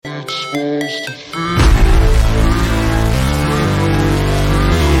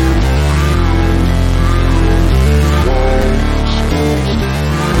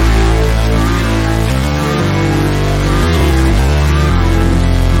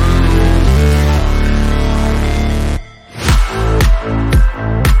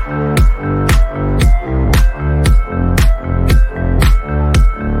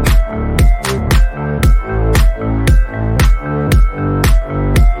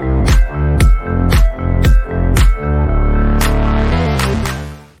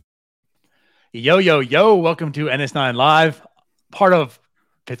Yo, yo, yo, welcome to NS9LIVE, part of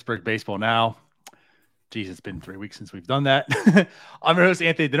Pittsburgh Baseball Now. Jeez, it's been 3 weeks since we've done that. I'm your host,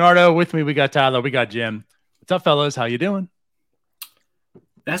 Anthony DiNardo. With me, we got Tyler, we got Jim. What's up, fellas? How you doing?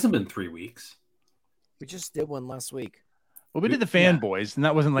 It hasn't been 3 weeks. We just did one last week. Well, we did the fanboys, and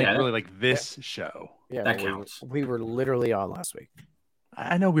that wasn't really like this show. Yeah, that counts. We were literally on last week.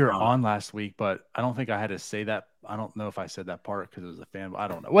 I know we were on last week, but I don't think I had to say that. I don't know if I said that part because it was a fan. I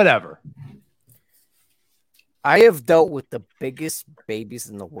don't know. Whatever. I have dealt with the biggest babies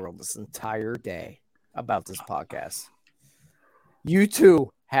in the world this entire day about this podcast. You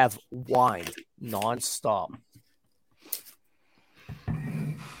two have whined nonstop.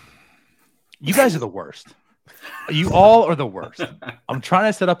 You guys are the worst. You all are the worst. I'm trying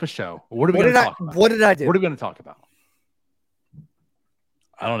to set up a show. What are we going to talk about? What did I do? What are we going to talk about?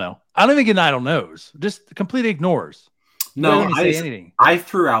 I don't know. I don't even get an I don't knows. Just completely ignores. No, anything. I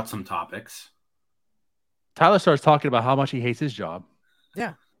threw out some topics. Tyler starts talking about how much he hates his job.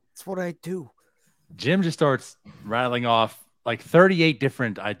 Yeah, that's what I do. Jim just starts rattling off like 38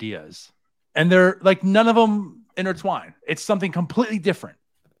 different ideas. And they're like none of them intertwine. It's something completely different.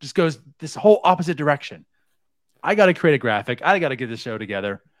 Just goes this whole opposite direction. I got to create a graphic. I got to get the show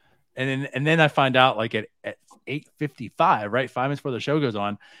together. And then I find out like at 8:55, right? 5 minutes before the show goes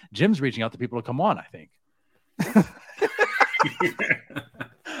on, Jim's reaching out to people to come on, I think.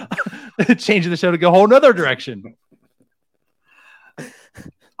 Changing the show to go a whole nother direction.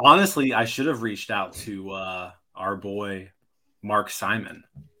 Honestly, I should have reached out to our boy Mark Simon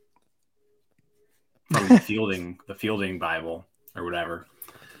from the fielding Bible or whatever.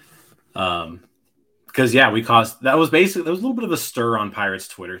 Because that was a little bit of a stir on Pirates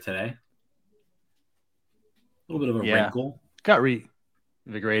Twitter today. A little bit of a wrinkle. Got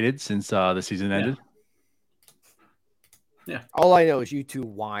reinvigorated since the season ended. Yeah. All I know is you two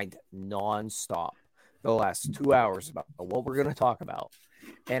whined nonstop the last 2 hours about what we're going to talk about.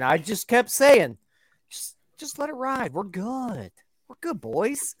 And I just kept saying, just let it ride. We're good. We're good,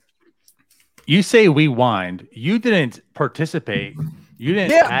 boys. You say we whined. You didn't participate. You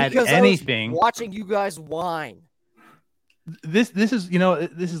didn't add anything. I was watching you guys whine. This is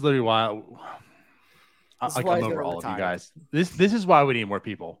literally why I come over all of you guys. This is why we need more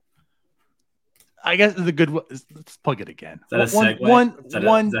people. I guess it's a good. Let's plug it again.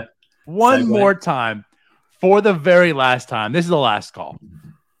 One more time for the very last time. This is the last call.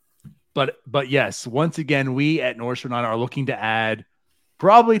 But yes, once again, we at North Carolina are looking to add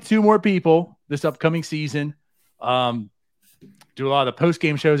probably 2 more people this upcoming season. Do a lot of the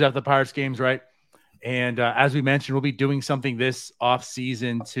post-game shows after the Pirates games, right? And as we mentioned, we'll be doing something this off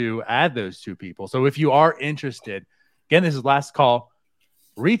season to add those 2 people. So if you are interested, again, this is last call.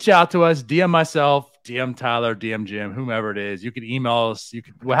 Reach out to us, DM myself, DM Tyler, DM Jim, whomever it is. You can email us.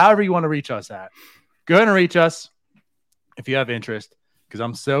 However you want to reach us at. Go ahead and reach us if you have interest, because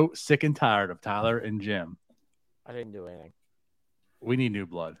I'm so sick and tired of Tyler and Jim. I didn't do anything. We need new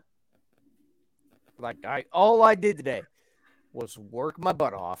blood. All I did today was work my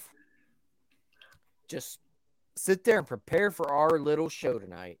butt off. Just sit there and prepare for our little show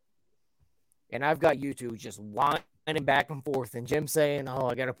tonight. And I've got you two just whining back and forth. And Jim saying, oh,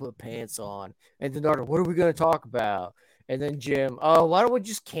 I got to put pants on. And Donardo, what are we going to talk about? And then Jim, oh, why don't we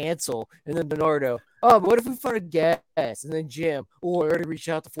just cancel? And then Donardo, oh, but what if we find a guest? And then Jim, oh, I already reached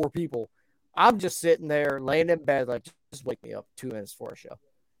out to 4 people. I'm just sitting there laying in bed like, just wake me up 2 minutes before our show.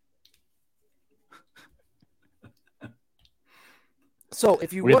 So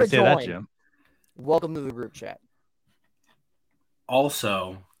if you want to join, welcome to the group chat.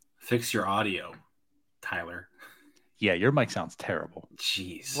 Also, fix your audio, Tyler. Yeah, your mic sounds terrible.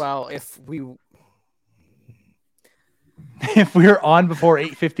 Jeez. Well, if we're on before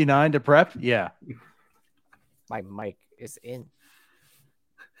 8:59 to prep, yeah. My mic is in.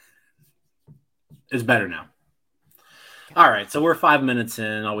 It's better now. All right, so we're 5 minutes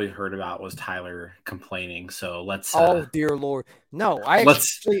in. All we heard about was Tyler complaining. So let's. Oh dear Lord, no!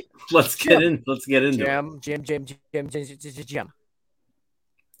 Let's get into it. Jim.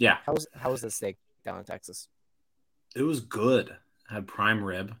 Yeah. How was the steak down in Texas? It was good. I had prime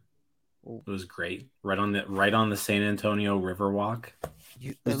rib. It was great. Right on the San Antonio Riverwalk.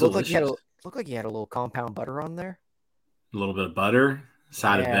 It looked like you had a little compound butter on there. A little bit of butter,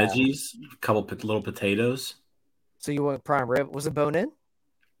 side of veggies, a couple little potatoes. So you went prime rib. Was it bone in?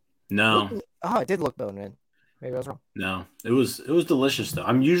 No. It did look bone in. Maybe I was wrong. No, it was delicious though.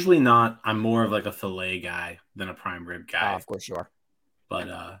 I'm usually not. I'm more of like a fillet guy than a prime rib guy. Oh, of course you are. But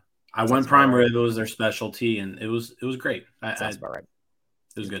I went prime rib. It was their specialty, and it was great. Sounds about right.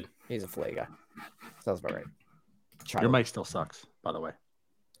 It was good. He's a fillet guy. Sounds about right. Your mic still sucks, by the way.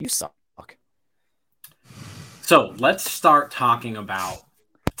 You suck. So let's start talking about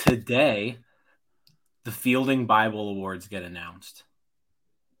today. The Fielding Bible Awards get announced.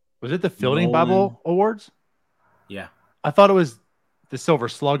 Was it the Fielding Bible Awards? Yeah. I thought it was the Silver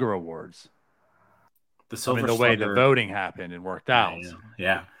Slugger Awards. The Silver the Slugger. way the voting happened and worked out.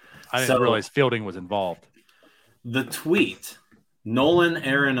 Yeah. I didn't realize Fielding was involved. The tweet, Nolan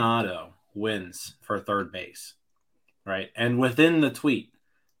Arenado wins for third base, right? And within the tweet,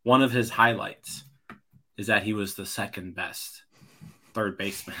 one of his highlights is that he was the second best third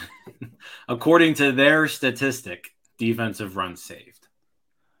baseman. According to their statistic, defensive runs saved.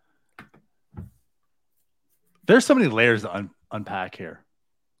 There's so many layers to unpack here.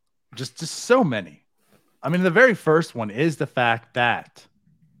 Just so many. I mean, the very first one is the fact that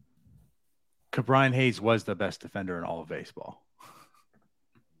Brian Hayes was the best defender in all of baseball.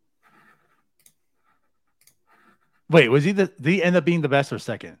 Wait, was he did he end up being the best or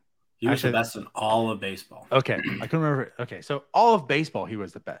second? He was the best in all of baseball. Okay, I couldn't remember. Okay, so all of baseball, he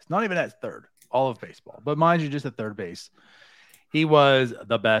was the best. Not even at third. All of baseball. But mind you, just at third base. He was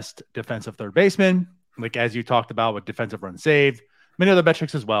the best defensive third baseman. Like, as you talked about with defensive runs saved. Many other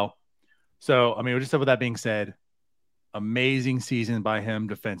metrics as well. So, I mean, just with that being said, amazing season by him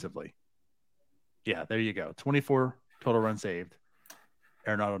defensively. Yeah, there you go. 24 total runs saved.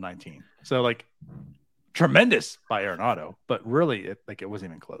 Arenado 19. So, like, tremendous by Arenado, but really, it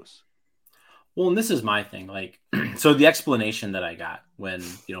wasn't even close. Well, and this is my thing. Like, so the explanation that I got when,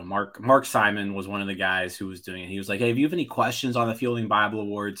 Mark Simon was one of the guys who was doing it. He was like, hey, if you have any questions on the Fielding Bible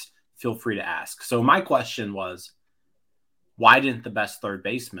Awards, feel free to ask. So my question was, why didn't the best third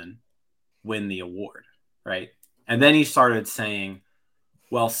baseman win the award? Right. And then he started saying,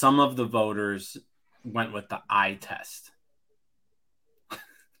 well, some of the voters went with the eye test.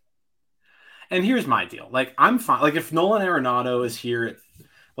 And here's my deal. Like, I'm fine. Like, if Nolan Arenado is here,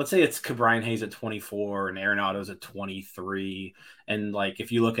 let's say it's Brian Hayes at 24 and Arenado's at 23. And, like,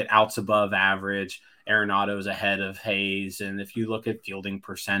 if you look at outs above average, Arenado's ahead of Hayes. And if you look at fielding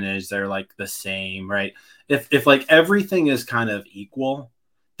percentage, they're, like, the same, right? If like, everything is kind of equal,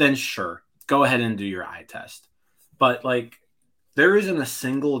 then sure, go ahead and do your eye test. But, like, there isn't a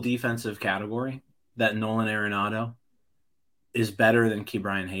single defensive category that Nolan Arenado is better than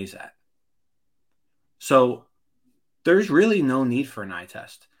Brian Hayes at. So there's really no need for an eye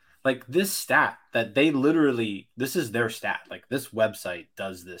test. Like, this stat that they literally, this is their stat. Like, this website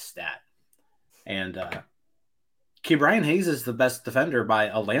does this stat. And Brian Hayes is the best defender by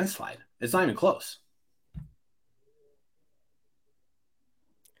a landslide. It's not even close.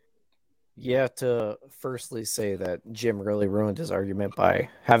 Yeah, to firstly say that Jim really ruined his argument by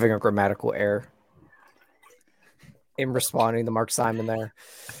having a grammatical error in responding to Mark Simon there.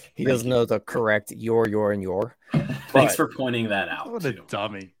 He doesn't know the correct your, and your. Thanks for pointing that out. What a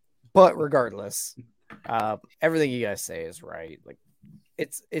dummy. But regardless, everything you guys say is right. Like,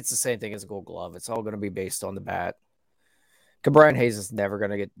 it's the same thing as a Gold Glove. It's all going to be based on the bat. Brian Hayes is never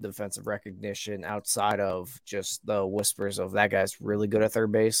going to get defensive recognition outside of just the whispers of that guy's really good at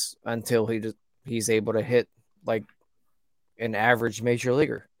third base until he's able to hit like an average major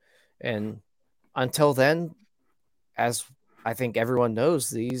leaguer. And until then, as I think everyone knows,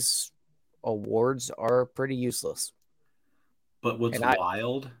 these awards are pretty useless. But what's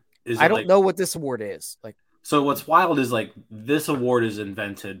wild is I don't know what this award is. Like, so what's wild is, like, this award is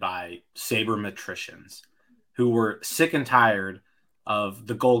invented by sabermetricians who were sick and tired of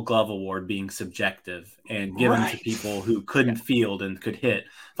the Gold Glove Award being subjective and given to people who couldn't field and could hit.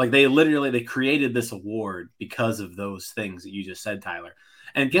 Like, they created this award because of those things that you just said, Tyler.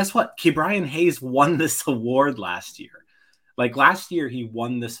 And guess what? Brian Hayes won this award last year. Like, last year he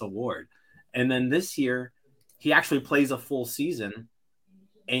won this award. And then this year he actually plays a full season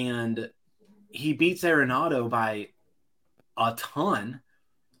and he beats Arenado by a ton.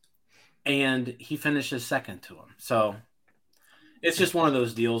 And he finishes second to him. So it's just one of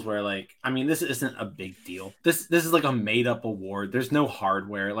those deals where, like, I mean, this isn't a big deal. This is like a made up award. There's no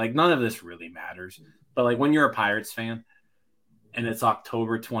hardware. Like, none of this really matters. But, like, when you're a Pirates fan and it's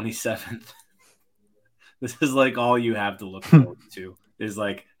October 27th, this is like all you have to look forward to is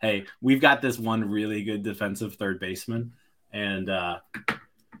like, hey, we've got this one really good defensive third baseman, and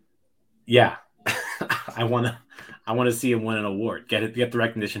yeah, I want to see him win an award, get the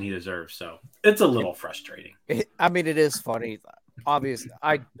recognition he deserves. So it's a little frustrating. I mean, it is funny. Obviously,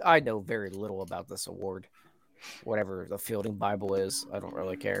 I know very little about this award, whatever the fielding Bible is. I don't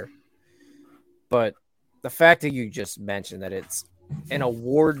really care. But the fact that you just mentioned that it's an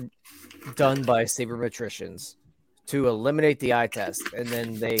award done by sabermetricians to eliminate the eye test, and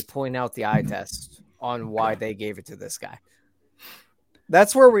then they point out the eye test on why they gave it to this guy.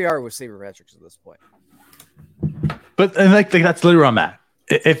 That's where we are with sabermetrics at this point. But and like that's literally where I'm at.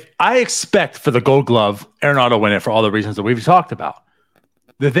 If I expect for the Gold Glove, Arenado win it for all the reasons that we've talked about.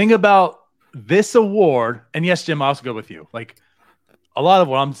 The thing about this award, and yes, Jim, I also go with you. Like a lot of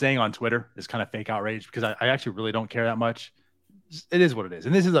what I'm saying on Twitter is kind of fake outrage because I actually really don't care that much. It is what it is,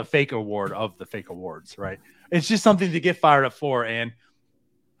 and this is a fake award of the fake awards, right? It's just something to get fired up for, and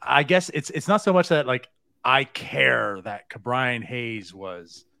I guess it's not so much that like I care that Brian Hayes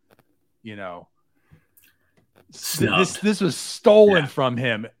was, this was stolen from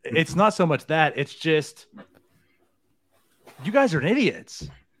him. It's not so much that, it's just you guys are idiots.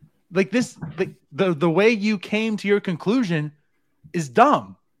 Like this, the way you came to your conclusion is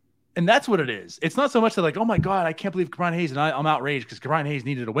dumb. And that's what it is. It's not so much that like, oh my God, I can't believe Brian Hayes and I'm outraged because Brian Hayes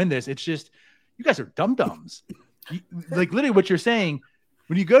needed to win this. It's just, you guys are dum-dums. Like literally what you're saying,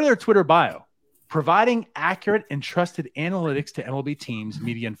 when you go to their Twitter bio, providing accurate and trusted analytics to MLB teams,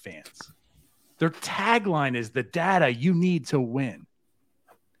 media, and fans. Their tagline is the data you need to win.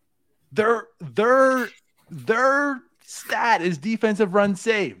 Their stat is defensive run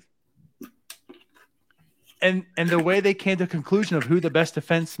save. And the way they came to the conclusion of who the best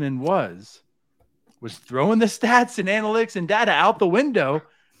defenseman was throwing the stats and analytics and data out the window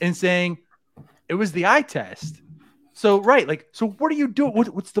and saying it was the eye test. So, right. Like, so what are you doing?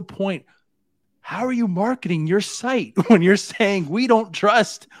 What's the point? How are you marketing your site when you're saying we don't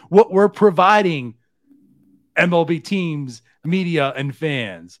trust what we're providing MLB teams, media, and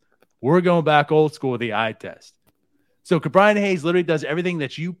fans? We're going back old school with the eye test. So Brian Hayes literally does everything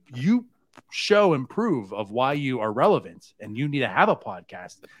that you show and prove of why you are relevant and you need to have a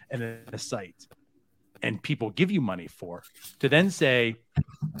podcast and a site and people give you money for, to then say,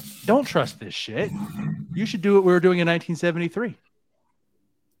 don't trust this shit. You should do what we were doing in 1973.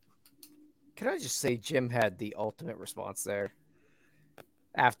 Can I just say Jim had the ultimate response there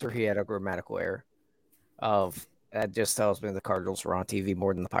after he had a grammatical error of that just tells me the Cardinals were on TV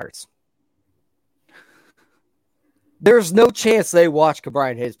more than the Pirates. There's no chance they watch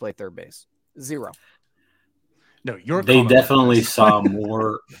Brian Hayes play third base. Zero. No, they definitely saw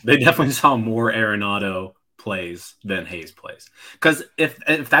more. They definitely saw more Arenado plays than Hayes plays. Because if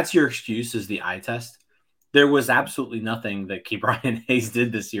that's your excuse is the eye test, there was absolutely nothing that Brian Hayes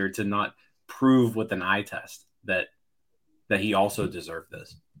did this year to not prove with an eye test that he also deserved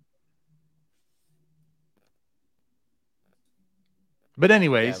this. But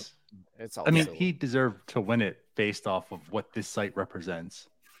anyways, yeah, he deserved to win it based off of what this site represents.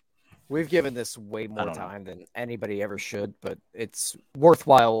 We've given this way more time than anybody ever should, but it's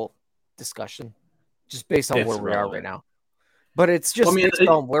worthwhile discussion just based on where we are right now. But it's just based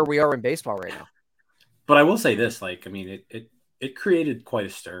on where we are in baseball right now. But I will say this, it created quite a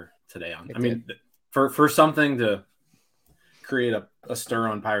stir today. For something to create a stir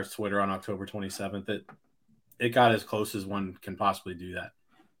on Pirates Twitter on October 27th, it got as close as one can possibly do that.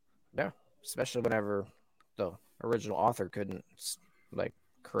 Yeah, especially whenever the original author couldn't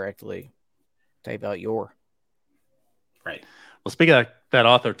correctly type out your. Right. Well, speaking of that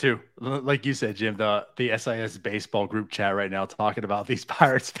author too, like you said, Jim, the SIS baseball group chat right now talking about these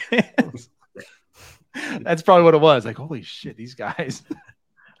Pirates fans. That's probably what it was. Like, holy shit, these guys.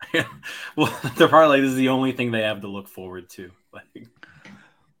 Yeah. Well, they're probably like, this is the only thing they have to look forward to.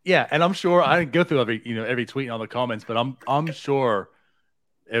 Yeah, and I'm sure I didn't go through every tweet and all the comments, but I'm sure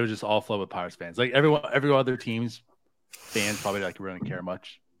it was just all flow with Pirates fans. Like every other team's fans probably really care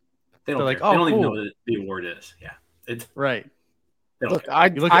much. They don't care. They don't even know what the award is. Yeah, it's right. Look, I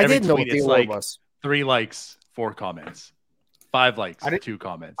didn't know what the award was. 3 likes, 4 comments, 5 likes, 2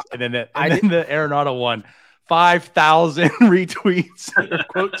 comments, and then the Arenado one, 5,000 retweets or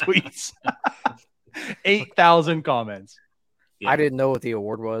quote tweets, 8,000 comments. Yeah. I didn't know what the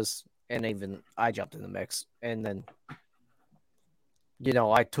award was, and even I jumped in the mix, and then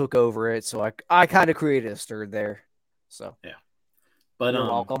I took over it, so I kind of created a stir there. So yeah, but you're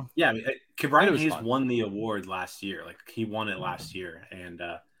welcome. Yeah, Brian Hayes won the award last year. Like he won it last year, and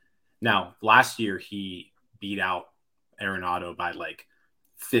now last year he beat out Arenado by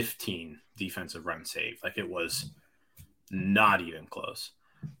 15 defensive run save. Like it was Not even close.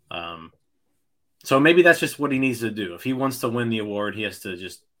 So maybe that's just what he needs to do. If he wants to win the award, he has to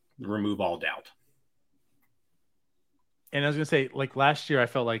just remove all doubt. And I was going to say, like last year, I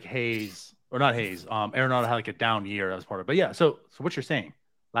felt like Hayes, or not Hayes, Arenado had like a down year. That was part of it. But yeah, so what you're saying,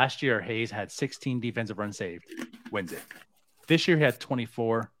 last year, Hayes had 16 defensive runs saved, wins it. This year, he had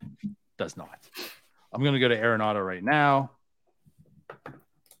 24, does not. I'm going to go to Arenado right now.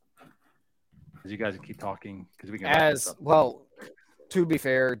 As you guys keep talking, because we can. Well, to be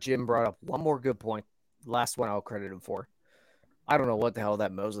fair, Jim brought up one more good point. Last one I'll credit him for. I don't know what the hell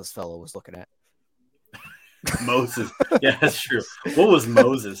that Moses fellow was looking at. Moses. Yeah, that's true. What was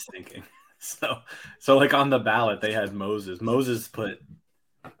Moses thinking? So like on the ballot, they had Moses. Moses put,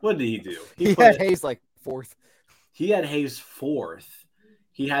 what did he do? He had Hayes like fourth. He had Hayes fourth.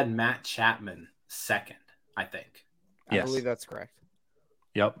 He had Matt Chapman second, I think. I believe that's correct.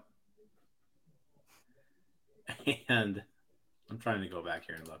 Yep. And I'm trying to go back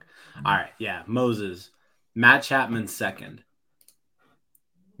here and look. All right. Yeah. Moses. Matt Chapman second.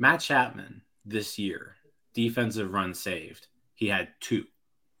 Matt Chapman this year, defensive runs saved. He had 2.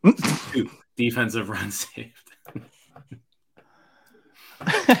 2 defensive runs saved.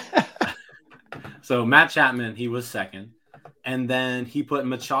 So Matt Chapman, he was second. And then he put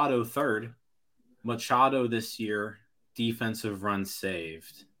Machado third. Machado this year, defensive runs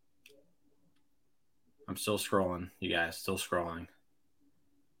saved. I'm still scrolling, you guys. Still scrolling.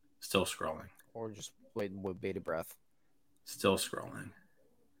 Or just waiting with bated breath. Still scrolling.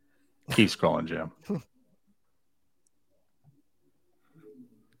 Keep scrolling, Jim.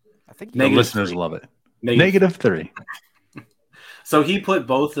 I think the listeners love it. -3. So he put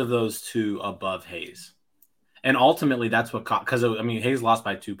both of those two above Hayes. And ultimately, that's what cost. Because, I mean, Hayes lost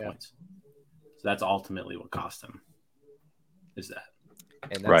by 2 points. So that's ultimately what cost him. Is that.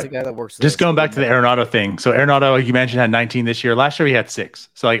 And that's a guy that works. Just going back to the Arenado thing. So Arenado, like you mentioned, had 19 this year. Last year he had 6.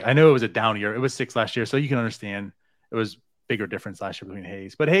 So like I know it was a down year. It was 6 last year. So you can understand it was bigger difference last year between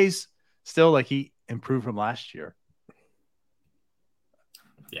Hayes. But Hayes still like he improved from last year.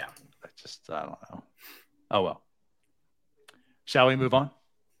 Yeah. I don't know. Oh well. Shall we move on?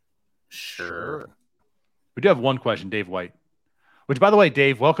 Sure. We do have one question, Dave White. Which by the way,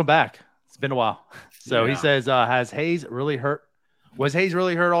 Dave, welcome back. It's been a while. So he says, has Hayes really hurt? Was Hayes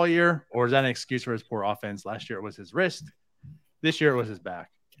really hurt all year, or is that an excuse for his poor offense? Last year it was his wrist. This year it was his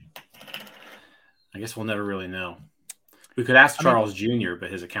back. I guess we'll never really know. We could ask Charles Jr., but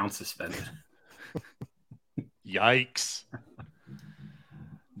his account's suspended. Yikes.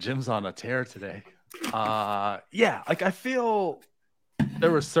 Jim's on a tear today. Yeah, like I feel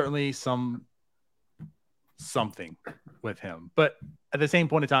there was certainly something with him, but at the same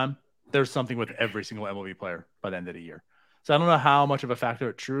point in time, there's something with every single MLB player by the end of the year. So I don't know how much of a factor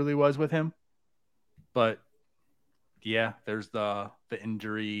it truly was with him, but yeah, there's the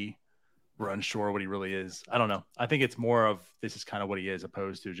injury. We're unsure what he really is. I don't know. I think it's more of this is kind of what he is,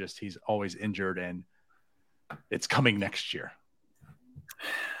 opposed to just he's always injured and it's coming next year.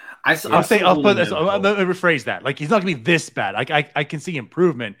 I'll put this. Let me rephrase that. Like he's not going to be this bad. Like I can see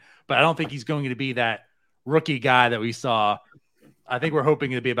improvement, but I don't think he's going to be that rookie guy that we saw. I think we're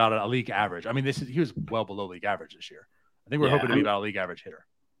hoping to be about a league average. I mean, he was well below league average this year. I think we're hoping to be about a league average hitter.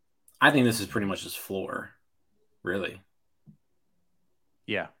 I think this is pretty much his floor, really.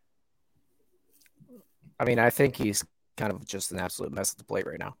 Yeah. I mean, I think he's kind of just an absolute mess at the plate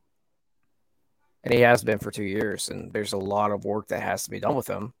right now. And he has been for 2 years, and there's a lot of work that has to be done with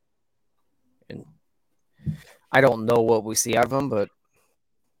him. And I don't know what we see out of him, but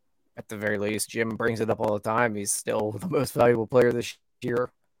at the very least, Jim brings it up all the time. He's still the most valuable player this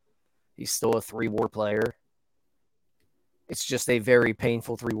year. He's still a 3-WAR player. It's just a very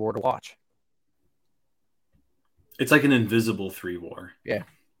painful 3-WAR to watch. It's like an invisible 3-WAR. Yeah.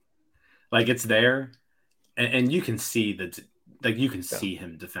 Like it's there, and you can see that. Like you can see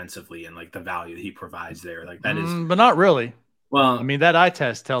him defensively and like the value that he provides there. Like that is, but not really. Well, I mean, that eye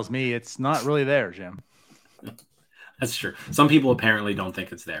test tells me it's not really there, Jim. That's true. Some people apparently don't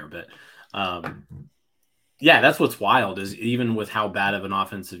think it's there, but yeah, that's what's wild is even with how bad of an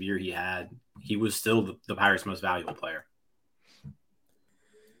offensive year he had, he was still the Pirates' most valuable player.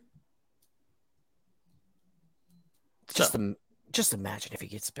 Just imagine if he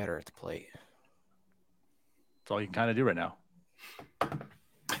gets better at the plate. That's all you can kind of do right now.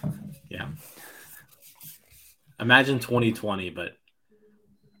 Yeah. Imagine 2020, but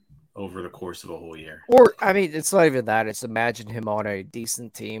over the course of a whole year. Or, I mean, it's not even that. It's imagine him on a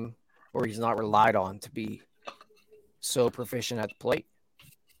decent team where he's not relied on to be so proficient at the plate.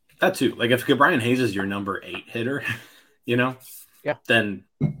 That too. Like if Brian Hayes is your number 8 hitter, yeah, then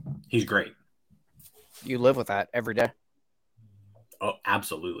he's great. You live with that every day. Oh,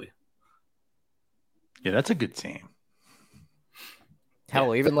 absolutely. Yeah, that's a good team.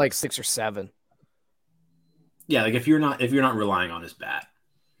 Hell, even like 6 or 7. Yeah, like if you're not relying on his bat,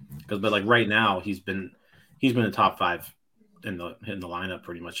 but like right now he's been a top 5 in the lineup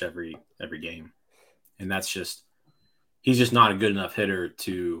pretty much every game, and that's just he's just not a good enough hitter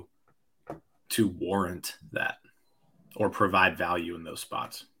to warrant that or provide value in those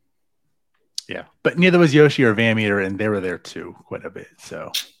spots. Yeah, but neither was Yoshi or Van Meter, and they were there too quite a bit.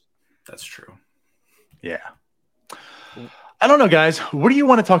 So that's true. Yeah. I don't know, guys. What do you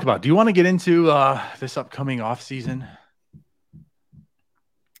want to talk about? Do you want to get into this upcoming offseason?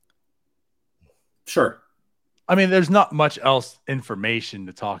 Sure. I mean, there's not much else information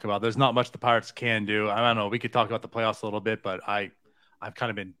to talk about. There's not much the Pirates can do. I don't know. We could talk about the playoffs a little bit, but I've kind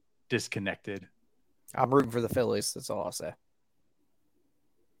of been disconnected. I'm rooting for the Phillies. That's all I'll say.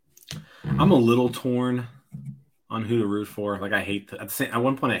 I'm a little torn on who to root for. Like at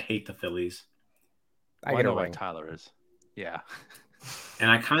one point I hate the Phillies. I know like Tyler is. Yeah. And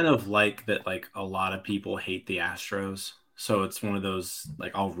I kind of like that, like a lot of people hate the Astros. So it's one of those,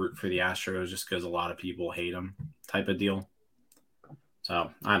 like, I'll root for the Astros just because a lot of people hate them type of deal.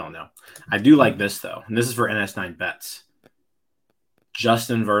 So I don't know. I do like this, though. And this is for NS9 bets.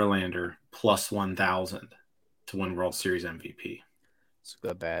 Justin Verlander plus 1,000 to win World Series MVP. It's a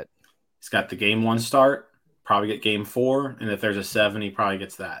good bet. He's got the game 1 start, probably get game 4. And if there's a 7, he probably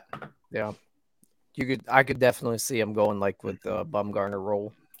gets that. Yeah. I could definitely see him going like with the Bumgarner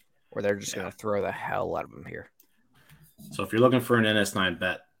role where they're just going to throw the hell out of him here. So if you're looking for an NS9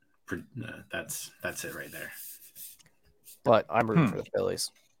 bet, that's it right there. But I'm rooting for the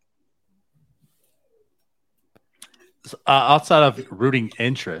Phillies. Outside of rooting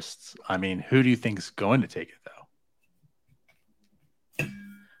interests, I mean, who do you think is going to take it, though?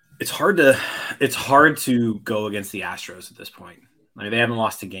 It's hard to go against the Astros at this point. I mean, they haven't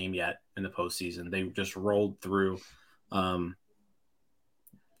lost a game yet in the postseason. They just rolled through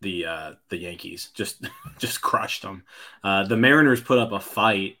the Yankees, just crushed them. The Mariners put up a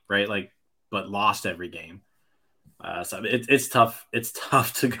fight, right? But lost every game. So it's tough. It's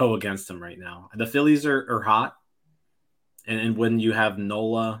tough to go against them right now. The Phillies are hot, and when you have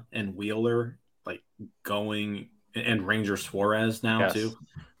Nola and Wheeler like going, and Ranger Suarez now too,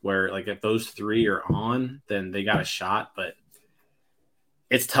 where like if those 3 are on, then they got a shot. But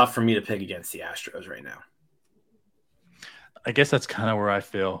it's tough for me to pick against the Astros right now. I guess that's kind of where I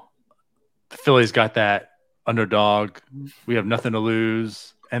feel. The Phillies got that underdog. We have nothing to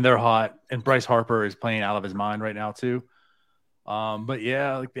lose, and they're hot. And Bryce Harper is playing out of his mind right now too. But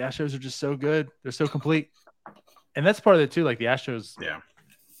yeah, like the Astros are just so good. They're so complete. And that's part of it too. Like the Astros,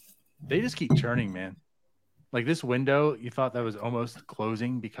 they just keep churning, man. Like this window, you thought that was almost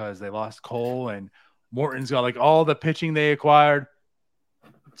closing because they lost Cole and Morton's got like all the pitching they acquired.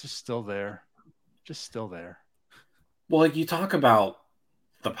 It's just still there. Well, like you talk about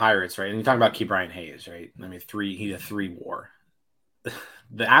the Pirates, right? And you talk about Ke'Bryan Hayes, right? I mean, he had 3 WAR.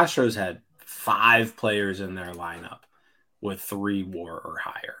 The Astros had 5 players in their lineup with 3 WAR or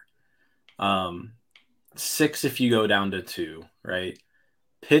higher. 6 if you go down to 2, right?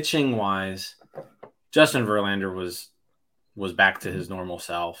 Pitching wise, Justin Verlander was back to his normal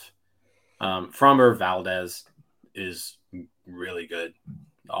self. Framber Valdez is really good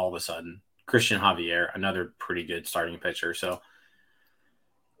all of a sudden. Christian Javier, another pretty good starting pitcher. So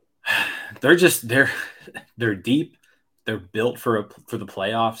they're deep. They're built for the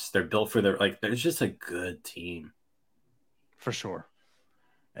playoffs. They're built for they're just a good team. For sure.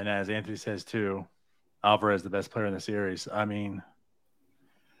 And as Anthony says too, Alvarez the best player in the series. I mean,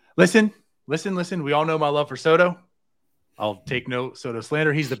 listen. We all know my love for Soto. I'll take no Soto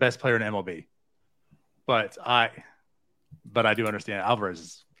slander. He's the best player in MLB. But I do understand Alvarez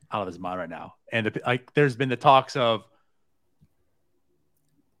is out of his mind right now. And there's been the talks of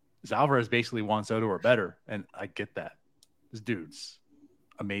Alvarez basically wants Soto or better. And I get that. This dude's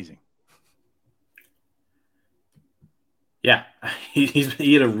amazing. Yeah,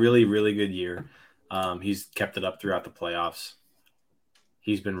 he had a really, really good year. He's kept it up throughout the playoffs.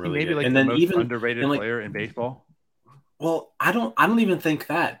 He's been really good. Like and the then most even underrated player in baseball. Well, I don't even think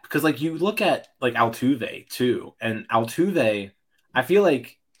that, because like you look at like Altuve too, and Altuve, I feel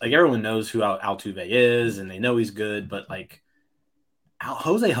like everyone knows who Altuve is and they know he's good, but like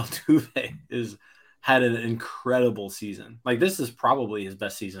Jose Altuve had an incredible season. Like this is probably his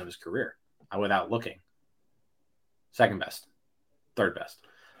best season of his career without looking. Second best, third best.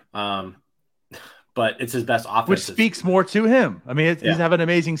 But it's his best offensive. Which speaks more to him. I mean, he's having an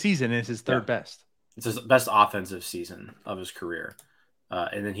amazing season. And it's his third best. It's his best offensive season of his career.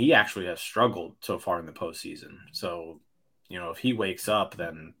 And then he actually has struggled so far in the postseason. So if he wakes up,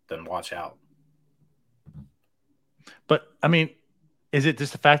 then watch out. But I mean, is it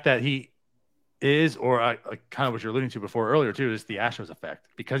just the fact that he is, or kind of what you're alluding to earlier too, is the Astros effect?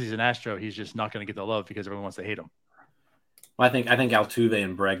 Because he's an Astro, he's just not going to get the love because everyone wants to hate him. Well, I think Altuve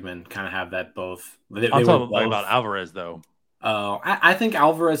and Bregman kind of have that both. I'm talking about Alvarez though. I think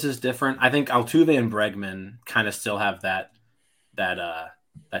Alvarez is different. I think Altuve and Bregman kind of still have that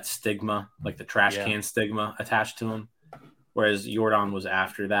stigma, like the trash can stigma attached to him, whereas Jordan was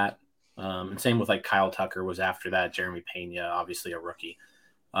after that. And same with like Kyle Tucker was after that. Jeremy Pena, obviously a rookie.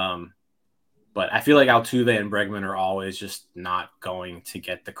 But I feel like Altuve and Bregman are always just not going to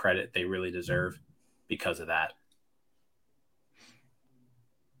get the credit they really deserve because of that.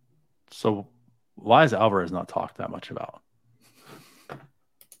 So why is Alvarez not talked that much about?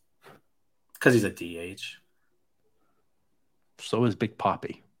 Because he's a DH. So is Big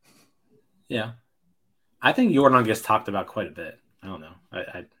Papi. Yeah. I think Jordan gets talked about quite a bit. I don't know.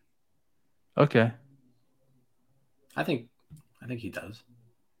 Okay. I think he does.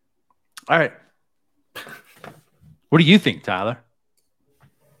 All right. What do you think, Tyler?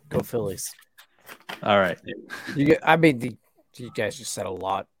 Go Phillies. All right. You guys just said a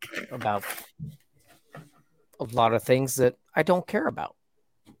lot about a lot of things that I don't care about.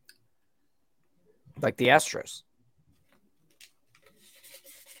 Like the Astros.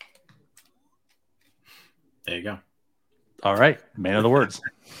 There you go. All right. Man of the words.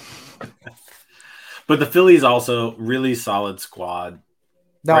 But the Phillies also really solid squad.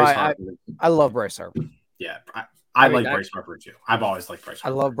 No, I love Bryce Harper. Yeah, I like Bryce Harper too. I've always liked Bryce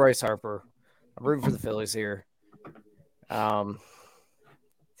Harper. I love Bryce Harper. I'm rooting for the Phillies here. The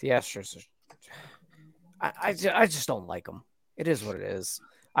Astros I just don't like them. It is what it is.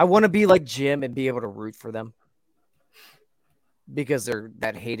 I want to be like Jim and be able to root for them because they're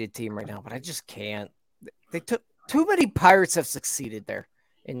that hated team right now, but I just can't. They took too many Pirates have succeeded there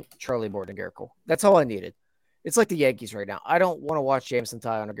in Charlie Morton and Garrett Cole. That's all I needed. It's like the Yankees right now. I don't want to watch Jameson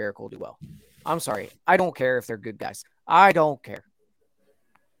Taillon or Garrett Cole do well. I'm sorry. I don't care if they're good guys. I don't care.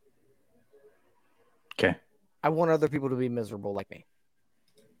 Okay. I want other people to be miserable like me.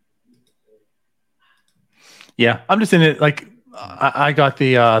 Yeah, I'm just in it. Like I got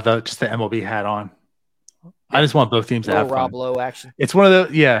the MLB hat on. I just want both teams to have fun. Rob Lowe action. It's one of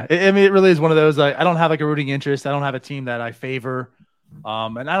those. Yeah, I mean, it really is one of those. I don't have like a rooting interest. I don't have a team that I favor.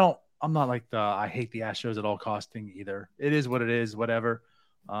 And I'm not like I hate the Astros at all cost thing either. It is what it is. Whatever.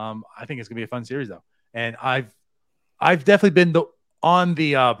 I think it's gonna be a fun series though. And I've definitely been on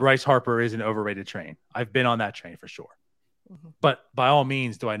the Bryce Harper is an overrated train. I've been on that train for sure. Mm-hmm. But by all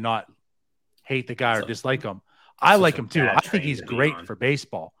means, do I not hate the guy or dislike him? I like him too. I think he's great for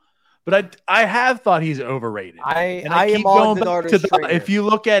baseball. But I have thought he's overrated. I keep going back to if you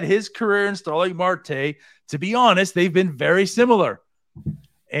look at his career in Starling Marte, to be honest, they've been very similar.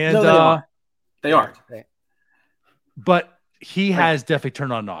 And they are. But he has definitely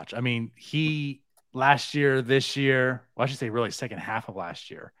turned on a notch. I mean, last year, this year, well, I should say really second half of last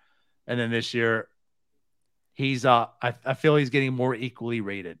year. And then this year, he's I feel he's getting more equally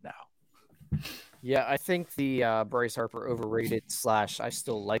rated now. Yeah, I think the Bryce Harper overrated / I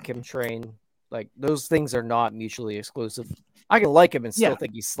still like him train. Like those things are not mutually exclusive. I can like him and still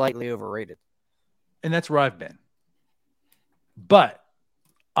think he's slightly overrated. And that's where I've been. But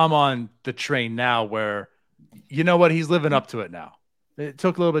I'm on the train now where, you know what, he's living up to it now. It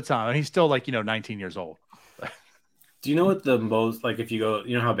took a little bit of time. And he's still 19 years old. Do you know what the most, like if you go,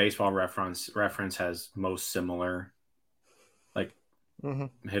 you know how Baseball Reference has most similar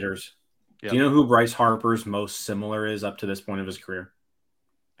hitters? Yep. Do you know who Bryce Harper's most similar is up to this point of his career?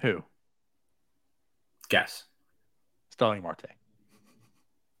 Who? Guess. Starling Marte.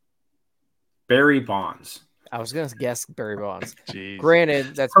 Barry Bonds. I was gonna guess Barry Bonds. Jeez.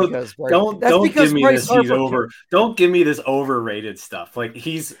 Granted, that's because don't give me this. He's over. Don't give me this overrated stuff. Like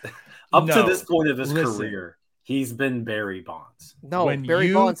he's up to this point of his career, he's been Barry Bonds. No,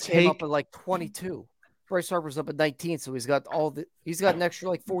 Barry Bonds came up at 22. Bryce Harper's up at 19, so he's got an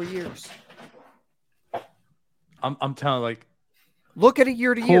extra 4 years. I'm telling look at it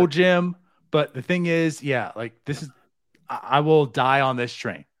year to year. Cool, Jim. But the thing is, this is I will die on this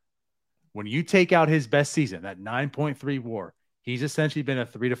train. When you take out his best season, that 9.3 WAR, he's essentially been a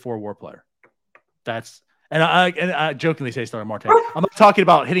 3 to 4 WAR player. And I jokingly say Starling Marte. I'm not talking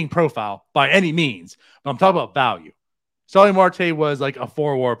about hitting profile by any means, but I'm talking about value. Starling Marte was a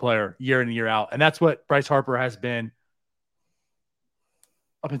 4 WAR player year in and year out, and that's what Bryce Harper has been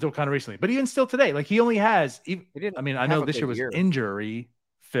up until kind of recently. But even still today, he only has. I know this year was injury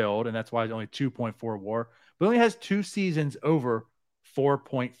filled, and that's why it's only 2.4 WAR, but only has 2 seasons over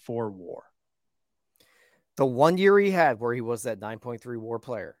 4.4 WAR. The 1 year he had where he was that 9.3 WAR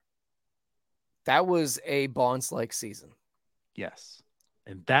player, that was a Bonds-like season. Yes.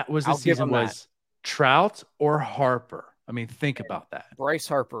 And that was the I'll give season him was Trout or Harper. I mean, think about that. Bryce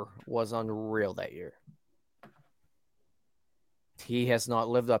Harper was unreal that year. He has not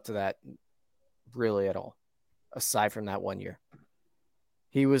lived up to that really at all, aside from that 1 year.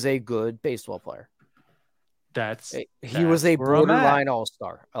 He was a good baseball player. He was a borderline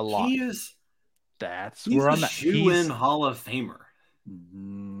all-star a lot. He's where I'm a at. shoe-in Hall of Famer.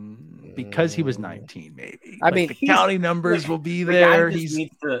 Because he was 19, maybe. I mean, the counting numbers will be there.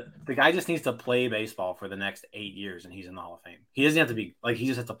 The guy just needs to play baseball for the next 8 years, and he's in the Hall of Fame. He doesn't have to be he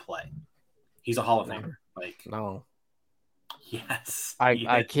just has to play. He's a Hall of Famer. No. Yes.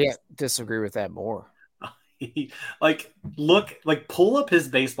 I can't disagree with that more. Pull up his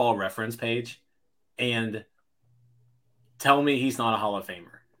baseball reference page and tell me he's not a Hall of Famer.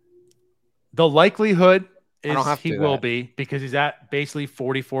 The likelihood is he will that. be because he's at basically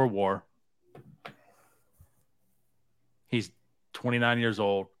 44 WAR. He's 29 years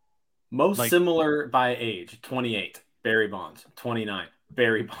old. Most similar by age, 28. Barry Bonds, 29.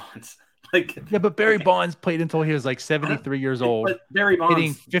 Barry Bonds. But Barry Bonds played until he was 73 years old. But Barry Bonds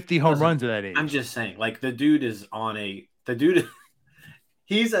hitting 50 home runs at that age. I'm just saying, the dude is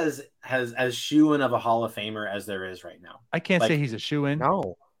he's as shoe-in of a Hall of Famer as there is right now. I can't say he's a shoe-in.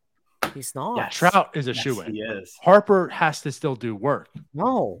 No, he's not. Yes. Trout is a shoe-in. He is. Harper has to still do work.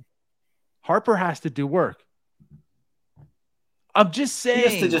 No. Harper has to do work. I'm just saying.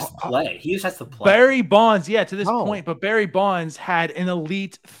 He has to just play. He just has to play. Barry Bonds, to this point, but Barry Bonds had an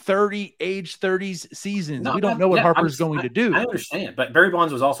elite age 30s seasons. We don't know what Harper's going to do. I understand, but Barry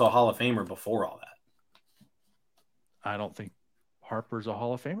Bonds was also a Hall of Famer before all that. I don't think Harper's a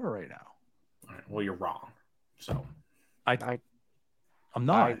Hall of Famer right now. All right, well, you're wrong. So I'm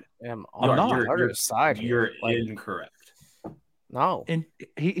not. I'm not. You're incorrect. No. And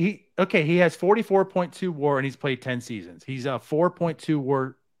he has 44.2 WAR and he's played 10 seasons. He's a 4.2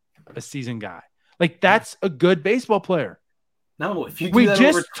 WAR a season guy. That's a good baseball player. No, if you do that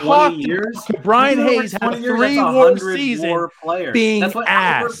over 20 years, Brian Hayes had 3 WAR seasons being that's what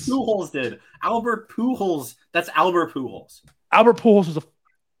ass. Albert Pujols did. That's Albert Pujols. Albert Pujols was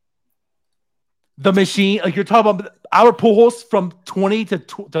the machine. You're talking about Albert Pujols from 20 to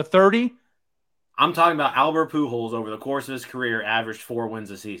 30. I'm talking about Albert Pujols over the course of his career averaged 4 wins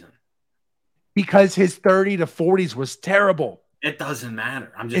a season. Because his 30 to 40s was terrible. It doesn't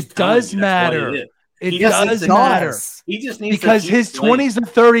matter. It does matter. It does matter. He just needs because his 20s and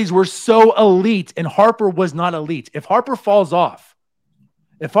 30s were so elite and Harper was not elite. If Harper falls off,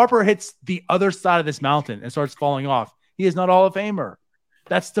 if Harper hits the other side of this mountain and starts falling off, he is not Hall of Famer.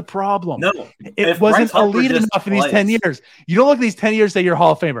 That's the problem. No, it wasn't elite enough in these 10 years. You don't look at these 10 years and say you're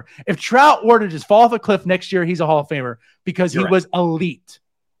Hall of Famer. If Trout were to just fall off a cliff next year, he's a Hall of Famer because he was elite.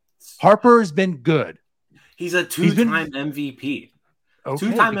 Harper has been good. He's a two-time MVP.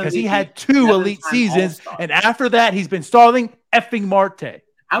 Okay, because he had 2 elite seasons, All-Star. And after that, he's been Starling effing Marte.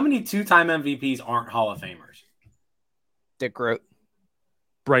 How many 2-time MVPs aren't Hall of Famers? Dick Groat.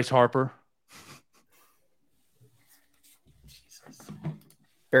 Bryce Harper.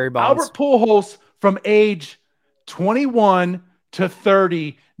 Barry Bonds. Albert Pujols from age 21 to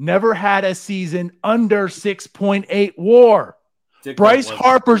 30 never had a season under 6.8 WAR. Bryce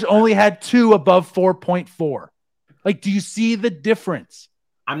Harper's only had 2 above 4.4. Do you see the difference?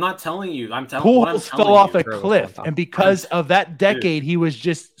 I'm not telling you. Pujols fell off a cliff, and because of that decade, he was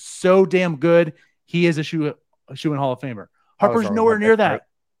just so damn good. He is a shoe-in Hall of Famer. Harper's nowhere near that.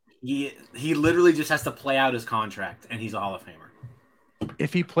 He literally just has to play out his contract, and he's a Hall of Famer.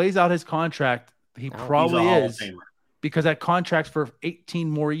 If he plays out his contract, he probably is, because that contract's for 18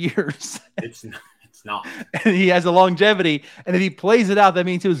 more years. It's not. And he has a longevity, and if he plays it out, that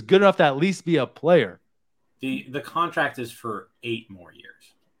means he was good enough to at least be a player. The contract is for 8 more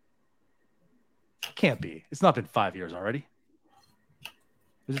years. Can't be. It's not been 5 years already. It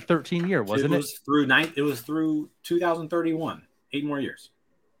was a 13-year, wasn't it? It was through 2031. 8 more years.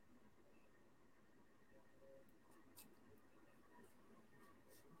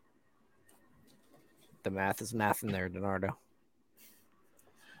 The math is math in there, Donardo.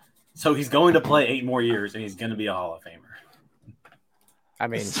 So he's going to play 8 more years, and he's going to be a Hall of Famer. I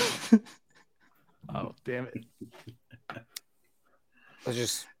mean, oh damn it!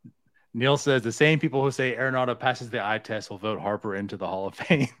 Neil says the same people who say Arenado passes the eye test will vote Harper into the Hall of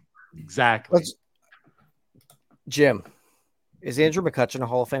Fame. Exactly. Jim, is Andrew McCutchen a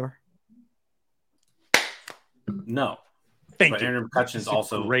Hall of Famer? No. Thank you. Andrew McCutchen is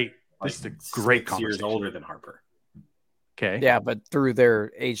also great. This is a great 6 years older than Harper. Okay. Yeah, but through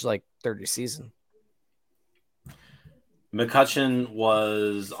their age 30 season. McCutchen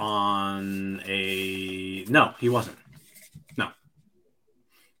was on a no, he wasn't. No.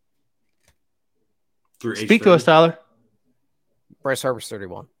 Through Speak to us, Tyler. Bryce Harper's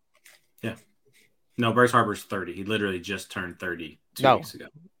 31. Yeah. No, Bryce Harper's 30. He literally just turned 30 2 weeks ago.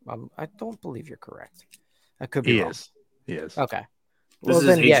 I don't believe you're correct. I could be wrong. He is. Okay. This Well, is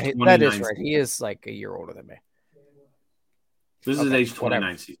then, age yeah, 29 that is right. season. He is like a year older than me. This is age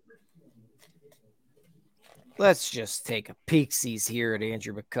 29 season. Let's just take a peek-sees here at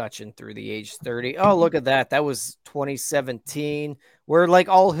Andrew McCutchen through the age 30. Oh, look at that. That was 2017, where like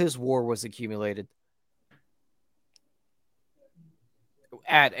all his WAR was accumulated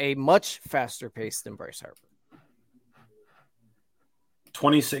at a much faster pace than Bryce Harper.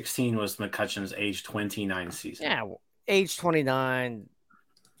 2016 was McCutchen's age 29 season. Yeah, age 29.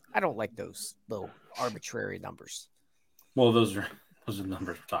 I don't like those little arbitrary numbers. Well, those are the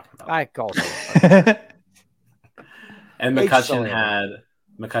numbers we're talking about. I called them. And McCutchen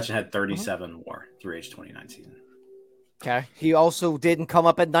had 37 WAR through age 29 season. Okay. He also didn't come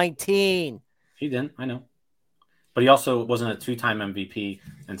up at 19. He didn't, I know. But he also wasn't a 2-time MVP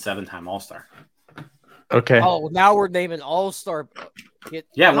and 7-time All-Star. Okay. Oh, now we're naming All-Star.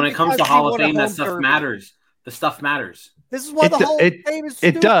 Yeah, when it comes to Hall of Fame, that stuff matters. The stuff matters. This is why the Hall of Fame is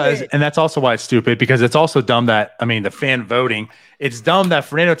stupid. It does, and that's also why it's stupid, because it's also dumb that, I mean, the fan voting, it's dumb that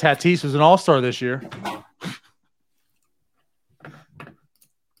Fernando Tatis was an All-Star this year.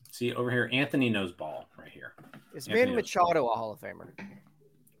 See, over here, Anthony knows ball right here. Is Manny Machado a Hall of Famer?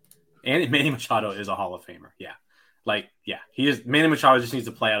 And Manny Machado is a Hall of Famer, yeah. He is. Manny Machado just needs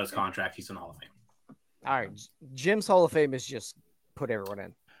to play out his contract. He's in the Hall of Fame. All right, Jim's Hall of Fame is just put everyone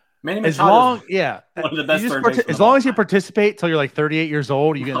in. Manny Machado, one of the best. As long as you participate till you're like 38 years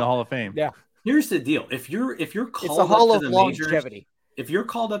old, you get in the Hall of Fame. Yeah. Here's the deal: if you're called it's a Hall of the longevity. Majors, if you're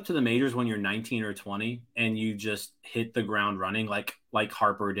called up to the majors when you're 19 or 20 and you just hit the ground running, like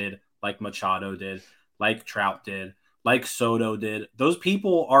Harper did, like Machado did, like Trout did, like Soto did, those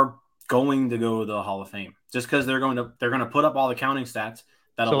people are going to go to the Hall of Fame just because they're going to put up all the counting stats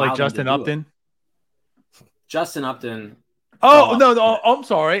that so allow like Justin Upton. Justin Upton. Oh no! I'm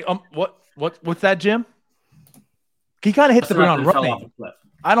sorry. What's that, Jim? He kind of hit the ground running. Off a cliff.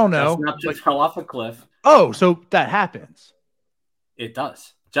 I don't know. Justin Upton fell off a cliff. Oh, so that happens. It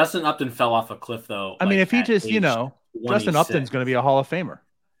does. Justin Upton fell off a cliff, though. I mean, if he just, Justin Upton's going to be a Hall of Famer.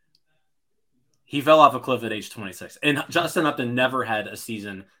 He fell off a cliff at age 26, and Justin Upton never had a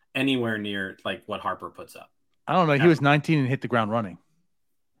season anywhere near like what Harper puts up. I don't know. He was 19 and hit the ground running.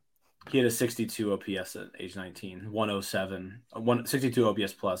 He had a 62 OPS at age 19, 107, 62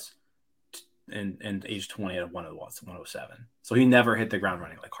 OPS plus, and age 20 at 107. So he never hit the ground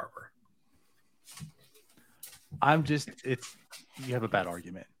running like Harper. You have a bad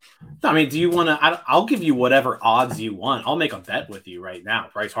argument. I mean, do you want to? I'll give you whatever odds you want. I'll make a bet with you right now.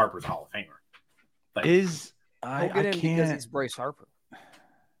 Bryce Harper's Hall of Famer. He'll get in because he's Bryce Harper.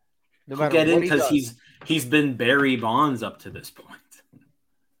 He'll get in because he's been Barry Bonds up to this point.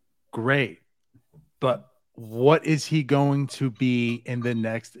 Great, but what is he going to be in the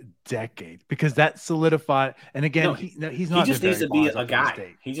next decade? Because that solidified. And again, he's not. He just needs to be a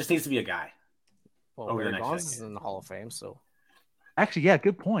guy. He just needs to be a guy. Well, Barry Bonds is in the Hall of Fame, so. Actually, yeah,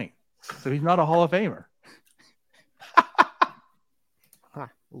 good point. So he's not a Hall of Famer.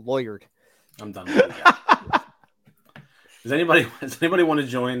 Lawyered. I'm done with it. Does anybody want to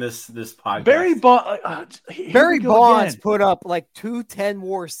join this podcast? Barry Bonds put up like 2-10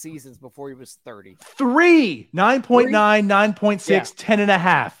 WAR seasons before he was 30. 9.9, 9.6,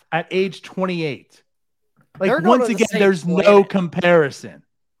 10.5 at age 28. Like once again, there's no comparison.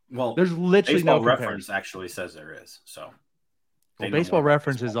 Well, there's literally no comparison. Reference actually says there is. So Baseball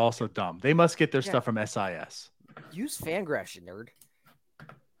Reference is also dumb. They must get their stuff from SIS. Use Fangraphs, you nerd.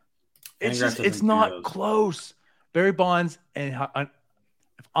 It's not close. Barry Bonds and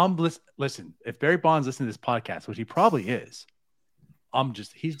if Barry Bonds listens to this podcast, which he probably is,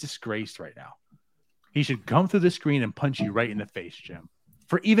 he's disgraced right now. He should come through the screen and punch you right in the face, Jim,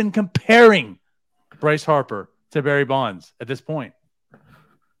 for even comparing Bryce Harper to Barry Bonds at this point.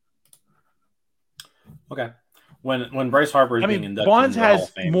 Okay. When Bryce Harper is being inducted, Bonds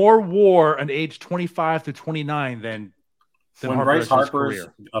has more WAR at age 25 to 29 than when Bryce Harper's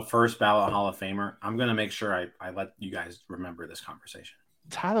a first ballot Hall of Famer. I'm going to make sure I let you guys remember this conversation.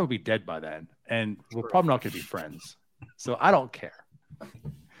 Tyler will be dead by then, and we're probably not going to be friends. So I don't care.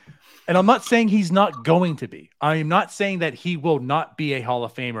 And I'm not saying he's not going to be. I am not saying that he will not be a Hall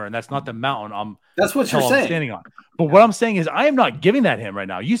of Famer, and that's not the mountain that's what you're saying. Standing on. But what I'm saying is I am not giving that him right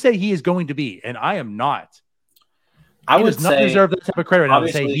now. You say he is going to be, and I am not. He does not deserve that type of credit right now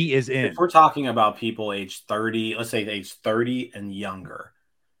to say he is in. If we're talking about people age 30, let's say age 30 and younger,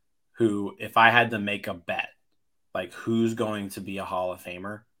 who, if I had to make a bet, like who's going to be a Hall of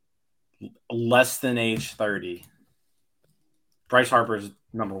Famer, less than age 30, Bryce Harper's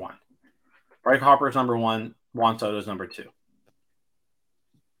number one. Bryce Harper's number one. Juan Soto's number two.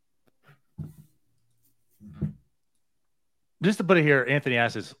 Just to put it here, Anthony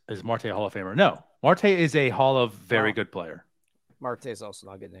asks, is Marte a Hall of Famer? No. Marte is a Hall of very good player. Marte is also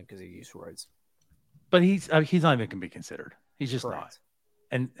not getting in because he used roids. But he's not even going to be considered. He's just not.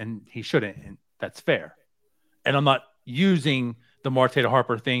 And he shouldn't, and that's fair. And I'm not using the Marte to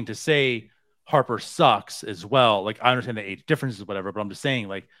Harper thing to say Harper sucks as well. Like, I understand the age differences, whatever, but I'm just saying,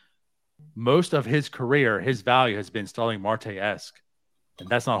 like, most of his career, his value has been Starling Marte-esque. And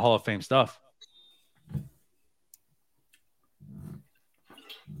that's not Hall of Fame stuff.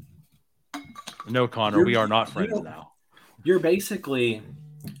 No, Connor, we are not friends now. You're basically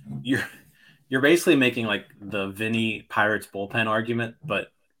making like the Vinny Pirates bullpen argument,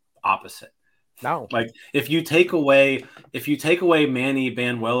 but opposite. No, like if you take away Manny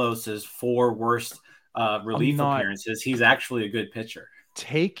Banuelos's 4 worst relief appearances, he's actually a good pitcher.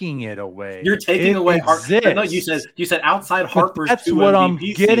 Taking it away. You're taking away Harper. No, you said outside Harper's. That's what I'm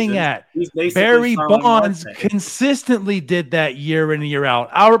getting at. Barry Bonds consistently did that year in and year out.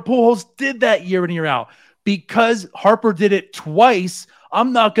 Albert Pujols did that year in and year out. Because Harper did it twice,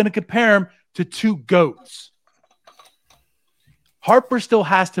 I'm not going to compare him to 2 GOATs. Harper still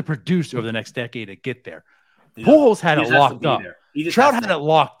has to produce over the next decade to get there. Pujols had it locked up. Trout had it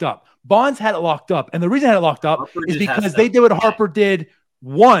locked up. Bonds had it locked up. And the reason I had it locked up is because they did what Harper did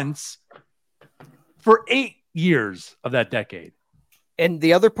once for 8 years of that decade. And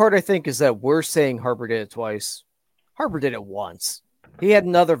the other part, I think, is that we're saying Harper did it twice. Harper did it once. He had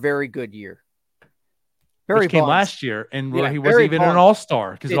another very good year. Which came last year, and he wasn't even an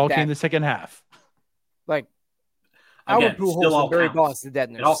all-star because it all came in the second half. Like, Albert Pujols and Barry Bonds did that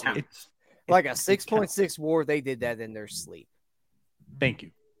in their sleep. Like a 6.6 WAR, they did that in their sleep. Thank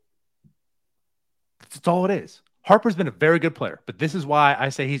you. That's all it is. Harper's been a very good player, but this is why I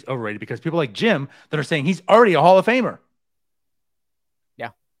say he's overrated, because people like Jim that are saying he's already a Hall of Famer.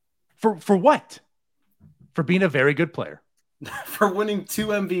 Yeah. For what? For being a very good player. For winning 2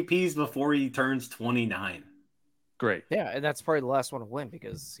 MVPs before he turns 29. Great. Yeah, and that's probably the last one to win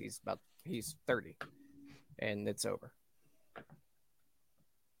because he's 30 and it's over.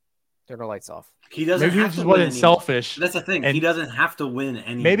 Turn the lights off. He doesn't. Maybe he just wasn't selfish. That's the thing. He doesn't have to win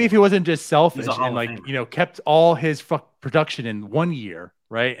anymore. Maybe if he wasn't just selfish and kept all his production in 1 year,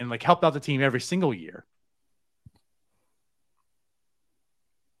 right, and like helped out the team every single year.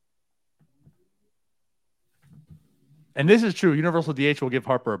 And this is true. Universal DH will give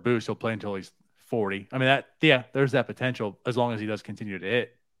Harper a boost. He'll play until he's 40. I mean, there's that potential as long as he does continue to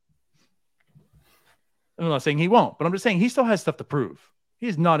hit. I'm not saying he won't, but I'm just saying he still has stuff to prove.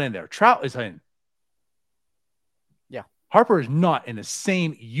 He's not in there. Trout is in. Yeah. Harper is not in the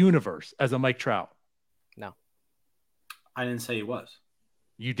same universe as a Mike Trout. No. I didn't say he was.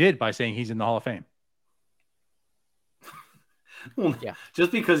 You did by saying he's in the Hall of Fame. Well, yeah.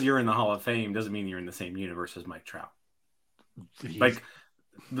 Just because you're in the Hall of Fame doesn't mean you're in the same universe as Mike Trout. Like,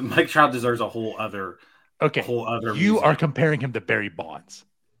 Mike Trout deserves a whole other. You are comparing him to Barry Bonds.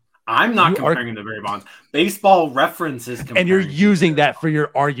 I'm not comparing him to Barry Bonds. Baseball References comparing. And you're using that for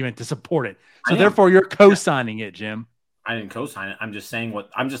your argument to support it. So therefore, you're co-signing it, Jim. I didn't co-sign it. I'm just saying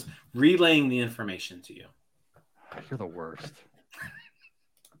I'm just relaying the information to you. You're the worst.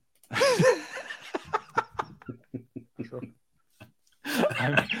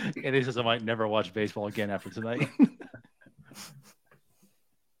 It is just I might never watch baseball again after tonight.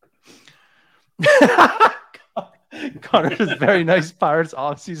 Connor's very nice Pirates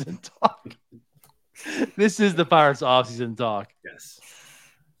offseason talk. This is the Pirates offseason talk. Yes.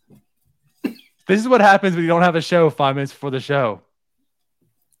 This is what happens when you don't have a show 5 minutes before the show.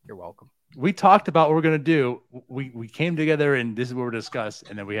 You're welcome. We talked about what we're going to do. We came together and this is what we're discussed,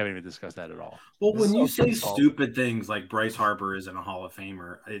 and then we haven't even discussed that at all. Well, when you say stupid things like Bryce Harper isn't a Hall of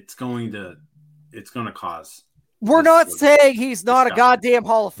Famer, it's going to cause. We're not saying he's not a goddamn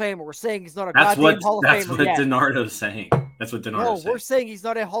Hall of Famer. We're saying he's not a goddamn Hall of Famer. That's what DiNardo's saying. That's what DiNardo's saying. No, we're saying he's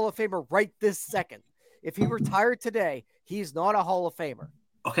not a Hall of Famer right this second. If he retired today, he's not a Hall of Famer.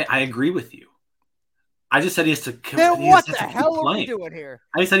 Okay, I agree with you. I just said he has to. Then what the hell are we doing here?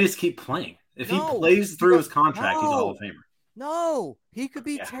 I said he has to keep playing. If he plays through his contract, he's a Hall of Famer. No, he could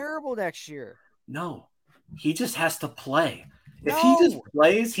be terrible next year. No, he just has to play. If he just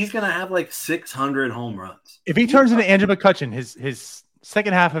plays, he's going to have like 600 home runs. If he turns into Andrew McCutchen, his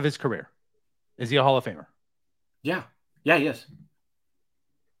second half of his career, is he a Hall of Famer? Yeah. Yeah, he is.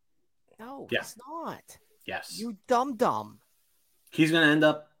 No, Yeah. he's not. Yes. You dumb. He's going to end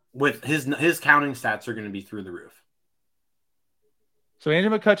up with his counting stats are going to be through the roof. So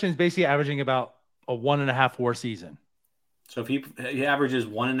Andrew McCutcheon is basically averaging about a 1.5 WAR season. So if he averages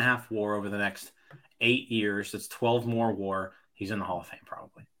 1.5 WAR over the next 8 years, that's 12 more WAR. He's in the Hall of Fame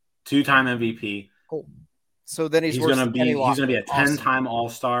probably. 2-time MVP. Cool. So then he's going to be a 10-time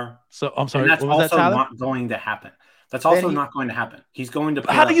All-Star. So I'm sorry, and that's what was also that, Tyler? not going to happen. That's also not going to happen. He's going to.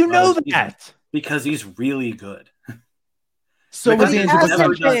 How do you know that? Because he's really good. So was Andrew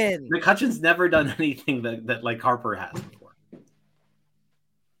McCutcheon. McCutcheon's never done anything that like Harper has before.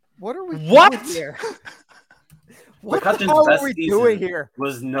 What are we doing here? What the hell are we doing here?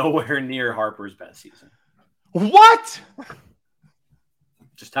 Was nowhere near Harper's best season. What?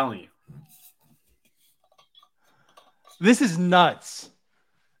 Just telling you. This is nuts.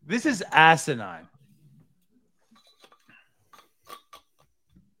 This is asinine.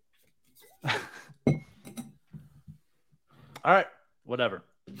 All right, whatever.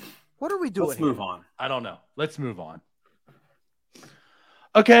 What are we doing? Let's move on. I don't know. Let's move on.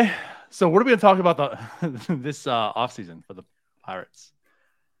 Okay, so what are we going to talk about this offseason for the Pirates?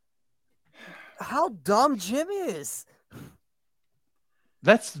 How dumb Jim is.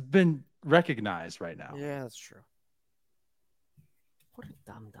 That's been recognized right now. Yeah, that's true. What a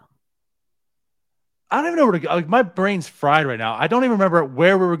dumb. I don't even know where to go. Like, my brain's fried right now. I don't even remember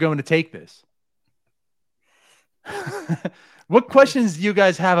where we were going to take this. What questions do you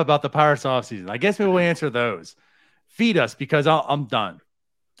guys have about the Pirates offseason? I guess we will answer those. Feed us, because I'm done.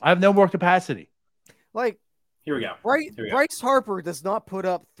 I have no more capacity. Like, here we go. Bryce Harper does not put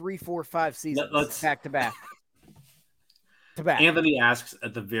up 3, 4, 5 seasons back to back. Anthony asks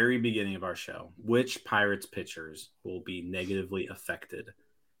at the very beginning of our show, which Pirates pitchers will be negatively affected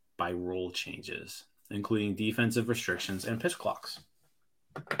by rule changes, including defensive restrictions and pitch clocks?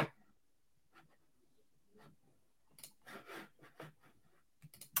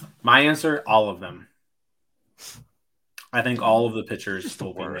 My answer, all of them. I think all of the pitchers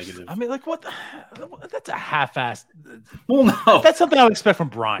will be negative. I mean, like, what? That's a half-assed. Well, no. That's something I would expect from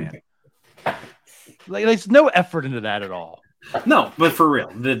Brian. Like, there's no effort into that at all. No, but for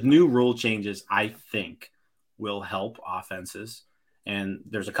real, the new rule changes, I think, will help offenses. And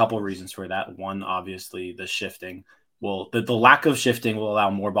there's a couple of reasons for that. One, obviously, the shifting. The lack of shifting will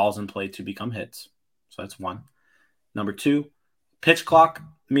allow more balls in play to become hits. So that's one. Number two, pitch clock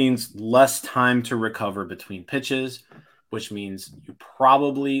means less time to recover between pitches, which means you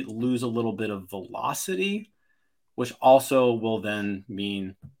probably lose a little bit of velocity, which also will then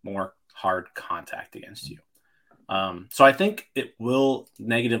mean more hard contact against you. So I think it will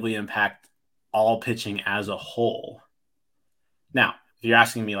negatively impact all pitching as a whole. Now, if you're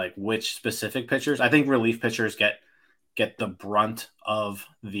asking me like which specific pitchers, I think relief pitchers get the brunt of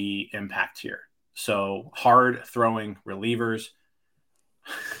the impact here. So hard throwing relievers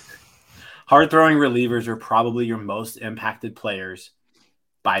are probably your most impacted players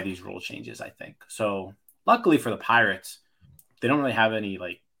by these rule changes, I think. So luckily for the Pirates, they don't really have any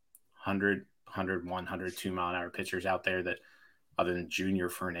like 100, 101, 102 mile an hour pitchers out there that other than Junior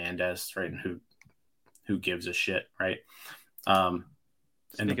Fernandez, right? And who gives a shit, right?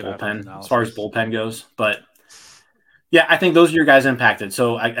 In the bullpen, as far as bullpen goes. But yeah, I think those are your guys impacted.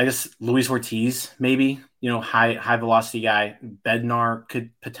 So I guess Luis Ortiz, maybe, high velocity guy. Bednar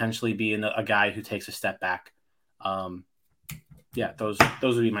could potentially be a guy who takes a step back. Yeah, those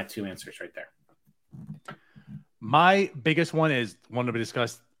would be my two answers right there. My biggest one is one to be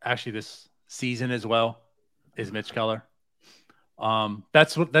discussed actually this season as well is Mitch Keller.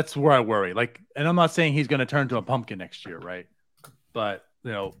 That's where I worry. Like, and I'm not saying he's going to turn to a pumpkin next year, right? But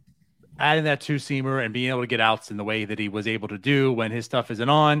adding that two-seamer and being able to get outs in the way that he was able to do when his stuff isn't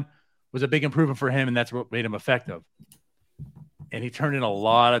on was a big improvement for him, and that's what made him effective. And he turned in a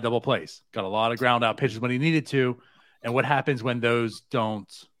lot of double plays, got a lot of ground out pitches when he needed to. And what happens when those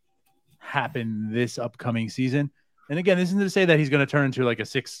don't happen this upcoming season? And again, this isn't to say that he's going to turn into like a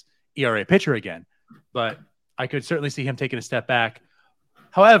 6 ERA pitcher again, but I could certainly see him taking a step back.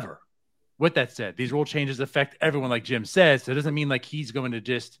 However, with that said, these rule changes affect everyone, like Jim says. So it doesn't mean like he's going to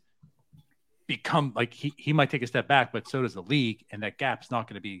just become like he might take a step back, but so does the league, and that gap's not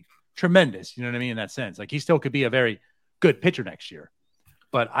going to be tremendous. You know what I mean? In that sense, like he still could be a very good pitcher next year,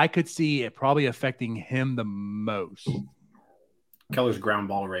 but I could see it probably affecting him the most. Keller's ground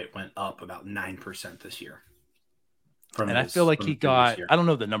ball rate went up about 9% this year. I feel like he got, I don't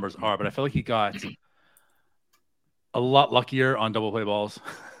know what the numbers are, but I feel like he got a lot luckier on double play balls.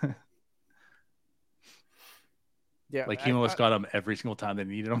 Yeah, like he almost got them every single time they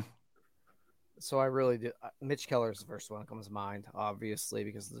needed them. So I really do. Mitch Keller's the first one that comes to mind, obviously,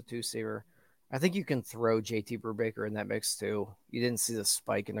 because of the two-seamer. I think you can throw JT Brubaker in that mix too. You didn't see the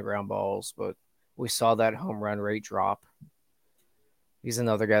spike in the ground balls, but we saw that home run rate drop. He's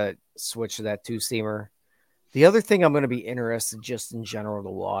another guy that switched to that two-seamer. The other thing I'm going to be interested just in general to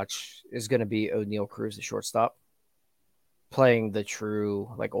watch is going to be O'Neal Cruz, the shortstop, playing the true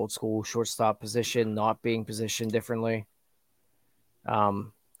like old school shortstop position, not being positioned differently.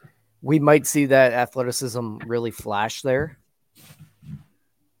 We might see that athleticism really flash there,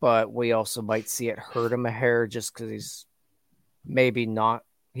 but we also might see it hurt him a hair just because he's maybe not.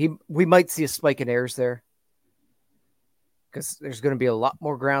 We might see a spike in errors there because there's going to be a lot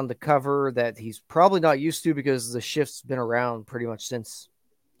more ground to cover that he's probably not used to because the shift's been around pretty much since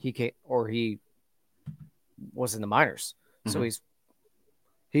he was in the minors. Mm-hmm. So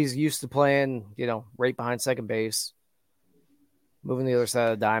he's used to playing, right behind second base, moving the other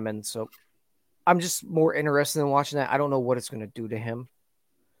side of the diamond. So I'm just more interested in watching that. I don't know what it's going to do to him.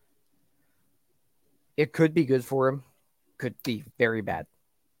 It could be good for him. Could be very bad.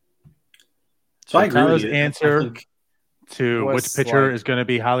 So I agree with you. Answer to which pitcher is going to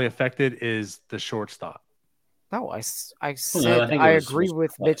be highly affected is the shortstop. No, I said I agree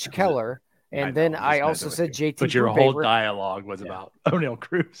with Mitch Keller, and then I also said JT. But your whole dialogue was about O'Neal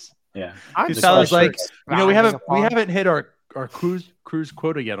Cruz. Yeah, Tyler's like, we haven't hit our Cruz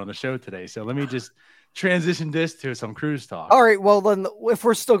quota yet on the show today, so let me just transition this to some Cruz talk. All right, well then, if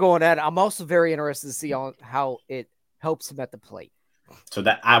we're still going at it, I'm also very interested to see how it helps him at the plate. So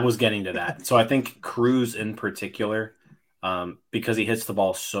that I was getting to that. So I think Cruz in particular. Because he hits the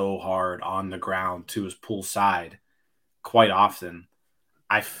ball so hard on the ground to his pull side quite often,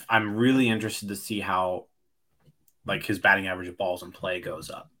 I'm really interested to see how like his batting average of balls in play goes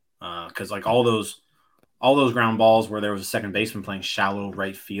up. Because like all those ground balls where there was a second baseman playing shallow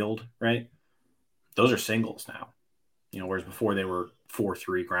right field, right? Those are singles now, whereas before they were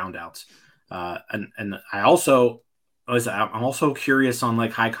 4-3 ground outs. And I'm also curious on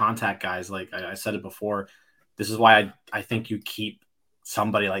like high contact guys. Like I said it before. This is why I think you keep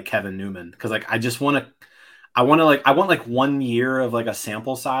somebody like Kevin Newman because like I want 1 year of like a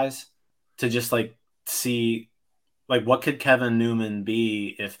sample size to just like see like what could Kevin Newman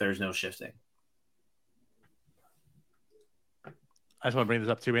be if there's no shifting. I just want to bring this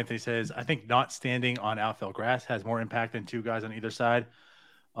up too. Anthony says I think not standing on outfield grass has more impact than two guys on either side.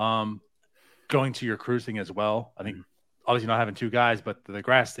 Going to your Cruz thing as well. I think obviously not having two guys, but the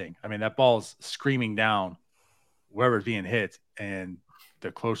grass thing. I mean that ball's screaming down wherever it's being hit, and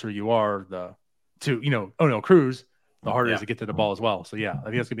the closer you are O'Neal Cruz, the harder it is to get to the ball as well. So yeah, I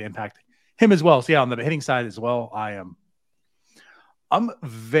think that's gonna be impacting him as well. So yeah, on the hitting side as well, I'm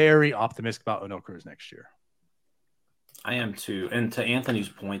very optimistic about O'Neal Cruz next year. I am too. And to Anthony's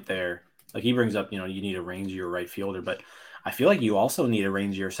point there, like he brings up, you need a rangier right fielder, but I feel like you also need a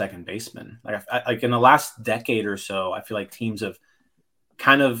rangier second baseman. Like in the last decade or so, I feel like teams have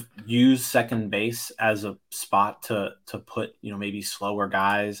kind of use second base as a spot to put, maybe slower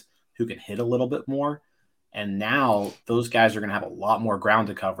guys who can hit a little bit more. And now those guys are going to have a lot more ground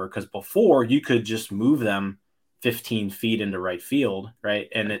to cover because before you could just move them 15 feet into right field, right?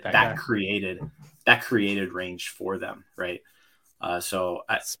 And that created range for them, right? So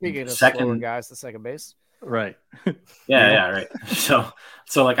speaking of slower guys, the second base. Right. Yeah, right. So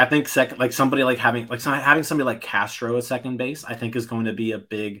like I think somebody like having somebody like Castro at second base, I think is going to be a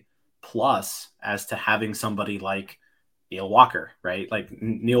big plus as to having somebody like Neil Walker, right? Like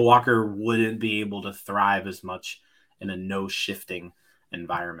Neil Walker wouldn't be able to thrive as much in a no shifting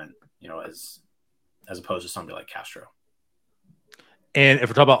environment, as opposed to somebody like Castro. And if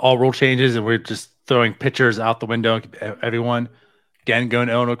we're talking about all rule changes and we're just throwing pitchers out the window, everyone again going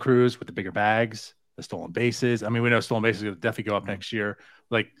to O'Neal Cruz with the bigger bags. The stolen bases. I mean, we know stolen bases are going to definitely go up next year.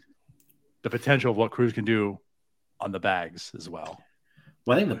 Like the potential of what Cruz can do on the bags as well.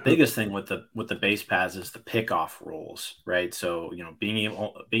 Well, I think the biggest thing with the base paths is the pickoff rules, right? So being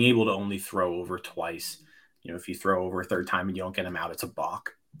able to only throw over twice. If you throw over a third time and you don't get him out, it's a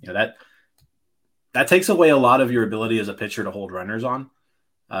balk. That takes away a lot of your ability as a pitcher to hold runners on.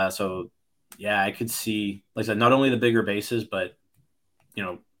 So yeah, I could see, like I said, not only the bigger bases, but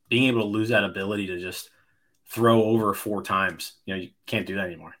being able to lose that ability to just throw over 4 times. You can't do that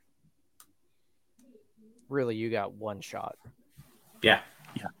anymore. Really, you got one shot. Yeah.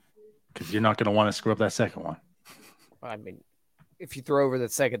 Because you're not going to want to screw up that second one. I mean, if you throw over the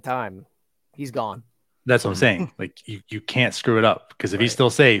second time, he's gone. That's what I'm saying. Like you can't screw it up because if he's still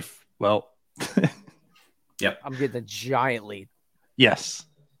safe, well. Yep. I'm getting a giant lead. Yes.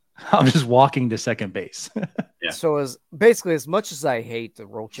 I'm just walking to second base. So as much as I hate the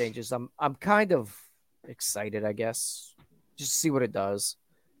rule changes, I'm kind of excited, I guess, just to see what it does.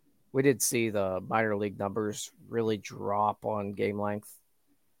 We did see the minor league numbers really drop on game length,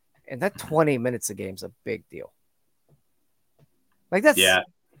 and that 20 minutes a game is a big deal. Like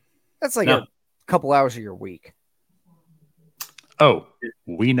that's like a couple hours of your week. Oh,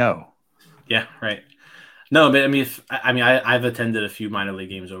 we know. Yeah, right. No, but I mean, I've attended a few minor league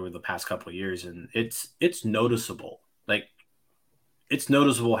games over the past couple of years, and it's noticeable. Like, it's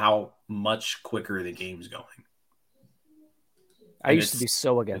noticeable how much quicker the game's going. I used to be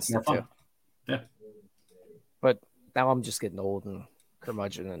so against it too. Yeah, but now I'm just getting old and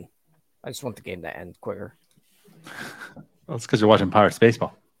curmudgeon, and I just want the game to end quicker. Well, it's because you're watching Pirates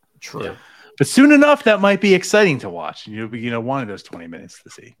baseball. True. Yeah. But soon enough, that might be exciting to watch. You'll be, one of those 20 minutes to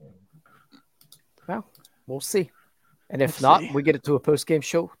see. Well, we'll see. And if not, we get it to a post-game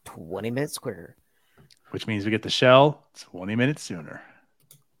show 20 minutes quicker. Which means we get the shell 20 minutes sooner.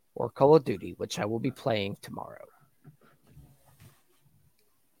 Or Call of Duty, which I will be playing tomorrow.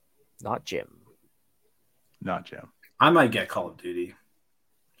 Not Jim. Not Jim. I might get Call of Duty.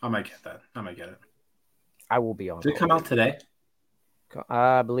 I might get that. I might get it. I will be on. Did it come out today?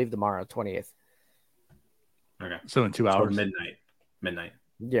 I believe tomorrow, 28th. Okay. So in 2 hours? Midnight.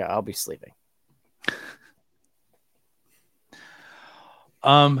 Yeah, I'll be sleeping.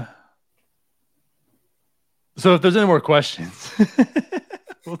 So if there's any more questions,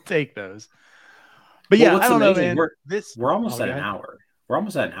 we'll take those. But yeah, I don't know, man. We're almost at an hour. We're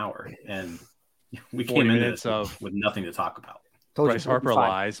almost at an hour, and we came into this with nothing to talk about. Bryce Harper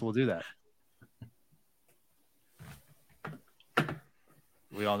lies. We'll do that.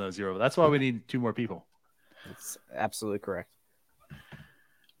 We all know zero. That's why we need 2 more people. That's absolutely correct.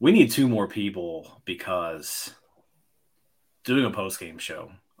 We need 2 more people because doing a post-game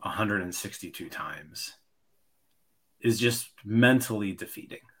show 162 times is just mentally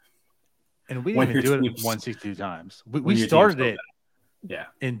defeating. And we didn't even do it 162 times. We started it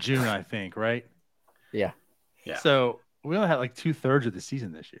in June, I think, right? Yeah. So we only had like 2/3 of the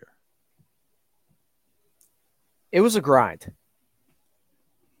season this year. It was a grind.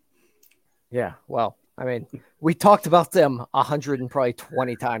 Yeah, well, I mean, we talked about them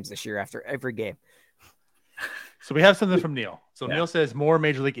 120 times this year after every game. So we have something from Neil. So Neil says more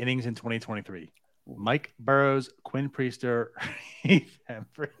major league innings in 2023. Mike Burrows, Quinn Priester, Heath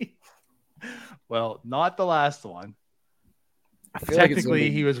Hembree. Well, not the last one.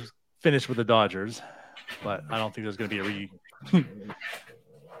 Technically, he was finished with the Dodgers, but I don't think there's going to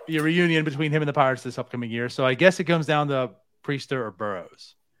be a reunion between him and the Pirates this upcoming year. So I guess it comes down to Priester or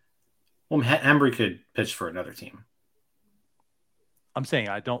Burrows. Well, Hembree could pitch for another team. I'm saying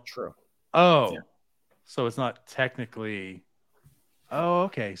I don't. True. Oh, so it's not technically. Oh,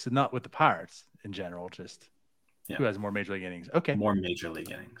 okay. So not with the Pirates in general, just who has more major league innings. Okay. More major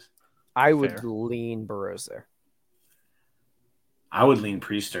league innings. I would lean Burrows there. I would lean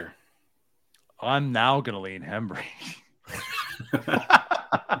Priester. I'm now going to lean Hembree.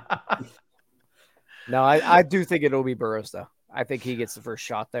 No, I do think it'll be Burrows, though. I think he gets the first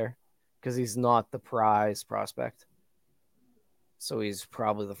shot there because he's not the prize prospect. So he's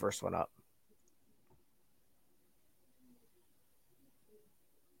probably the first one up.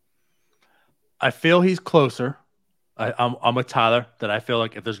 I feel he's closer. I'm with Tyler that I feel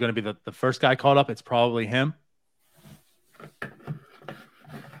like if there's going to be the first guy called up, it's probably him.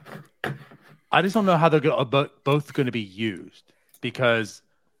 I just don't know how they're both going to be used because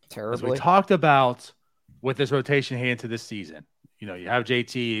as we talked about with this rotation heading into this season, you have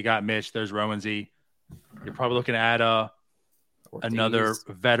JT, you got Mitch, there's Rowansy. You're probably looking at another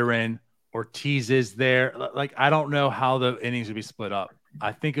veteran. Ortiz is there. Like, I don't know how the innings would be split up.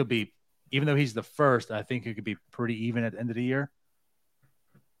 I think it'll be, even though he's the first, I think it could be pretty even at the end of the year.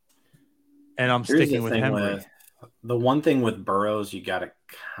 And I'm sticking with Hembree. The one thing with Burrows you got to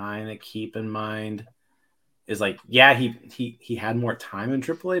kind of keep in mind is he had more time in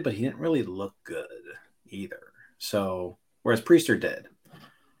AAA, but he didn't really look good either. So whereas Priester did,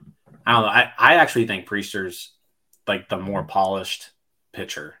 I don't know. I actually think Priester's like the more polished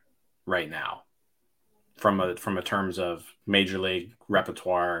pitcher right now, from a terms of major league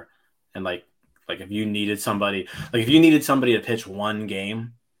repertoire, and like if you needed somebody to pitch one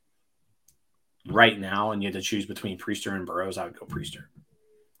game right now and you had to choose between Priester and Burrows, I would go Priester.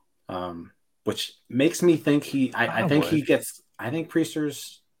 Which makes me think I think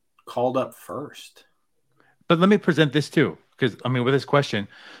Priester's called up first. But let me present this too, because with this question,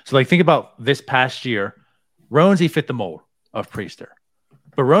 so think about this past year, Rowansy fit the mold of Priester,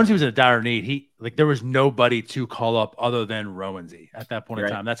 but Rowansy was in a dire need. There was nobody to call up other than Rowansy at that point in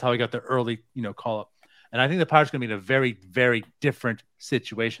time. That's how he got the early, call up. And I think the Pirates are going to be in a very, very different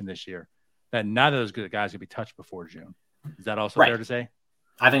situation this year. That neither of those good guys going to be touched before June. Is that also fair to say?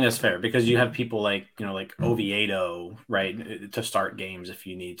 I think that's fair because you have people like Oviedo, right, to start games if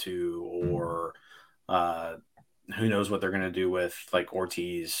you need to, or who knows what they're going to do with like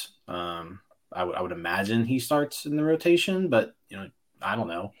Ortiz. I would imagine he starts in the rotation, but I don't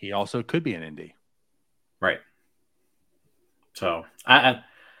know. He also could be an Indy, right? So I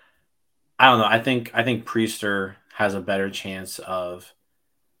don't know. I think Priester has a better chance of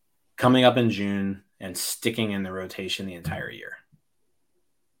coming up in June and sticking in the rotation the entire year.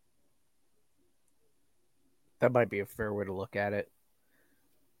 That might be a fair way to look at it.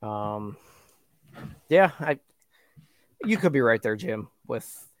 Yeah, you could be right there, Jim,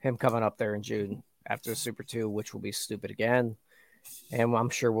 with him coming up there in June after the Super 2, which will be stupid again. And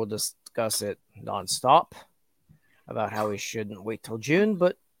I'm sure we'll discuss it nonstop about how he shouldn't wait till June.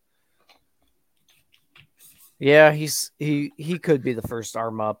 But yeah, he could be the first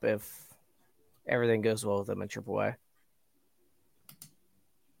arm up if everything goes well with him in AAA.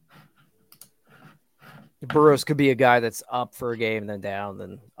 Burroughs could be a guy that's up for a game, then down,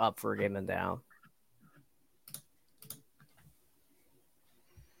 then up for a game, then down.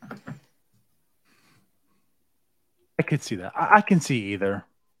 I could see that. I can see either.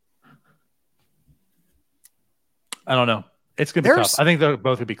 I don't know. It's going to be tough. I think they'll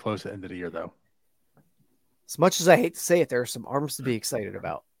both going to be close at the end of the year, though. As much as I hate to say it, there are some arms to be excited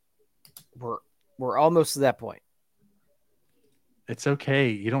about. We're almost to that point. It's okay.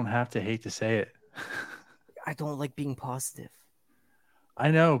 You don't have to hate to say it. I don't like being positive. I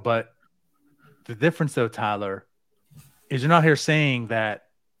know, but the difference, though, Tyler, is you're not here saying that,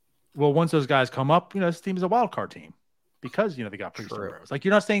 well, once those guys come up, this team is a wild card team because, they got pretty Burroughs. Like,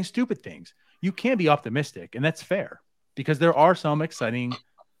 you're not saying stupid things. You can be optimistic, and that's fair because there are some exciting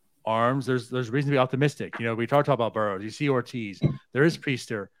arms. There's reason to be optimistic. We talked about Burroughs. You see Ortiz. There is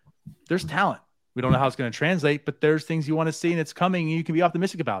Priester. There's talent. We don't know how it's going to translate, but there's things you want to see, and it's coming, and you can be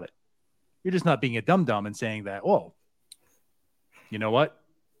optimistic about it. You're just not being a dum-dum and saying that, well, you know what?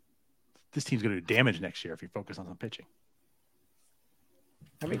 This team's going to do damage next year if you focus on some pitching.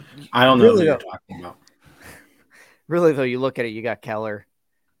 I mean, I don't know what you're talking about. Really, though, you look at it, you got Keller,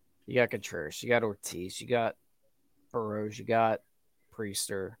 you got Contreras, you got Ortiz, you got Burroughs, you got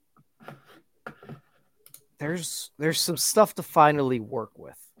Priester. There's some stuff to finally work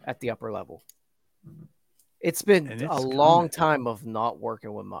with at the upper level. It's been a long time of not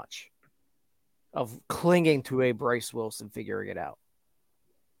working with much. Of clinging to a Bryce Wilson figuring it out.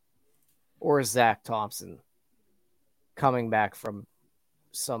 Or Zach Thompson coming back from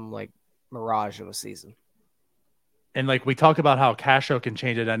some mirage of a season. And we talked about how Castro can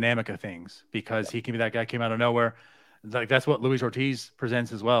change the dynamic of things because he can be that guy came out of nowhere. That's what Luis Ortiz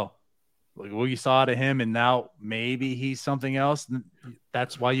presents as well. We saw to him, and now maybe he's something else.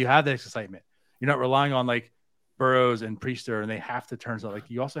 That's why you have this excitement. You're not relying on Burroughs and Priester, and they have to turn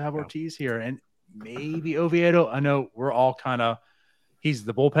out. You also have Ortiz here, and maybe Oviedo. I know we're all he's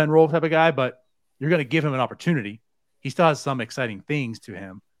the bullpen role type of guy, but you're going to give him an opportunity. He still has some exciting things to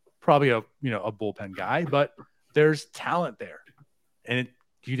him. Probably a bullpen guy, but there's talent there. And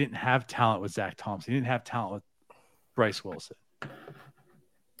you didn't have talent with Zach Thompson. You didn't have talent with Bryce Wilson.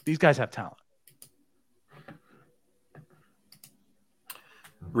 These guys have talent.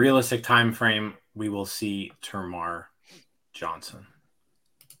 Realistic time frame, we will see Termar Johnson.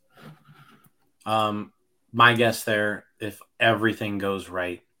 My guess there, if everything goes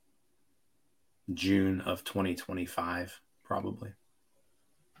right, June of 2025, probably.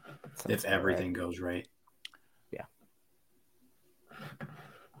 If everything goes right. Yeah.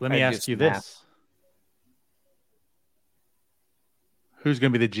 Let me ask you this. Who's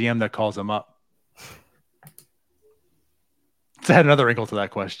going to be the GM that calls him up? Let's add another wrinkle to that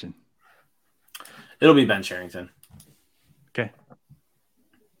question. It'll be Ben Cherington. Okay.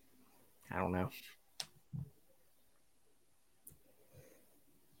 I don't know.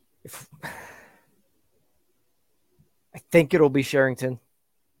 I think it'll be Cherington.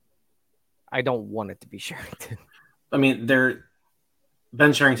 I don't want it to be Cherington. I mean,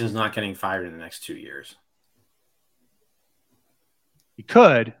 Ben Cherington's not getting fired in the next 2 years. He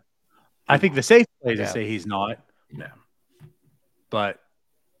could. I think the safe play is to say he's not. Yeah. But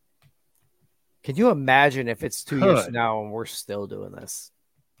can you imagine if it's 2 years from now and we're still doing this?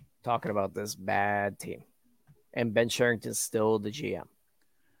 Talking about this bad team. And Ben Cherington's still the GM.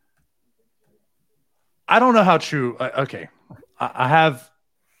 I don't know how true. Okay. I have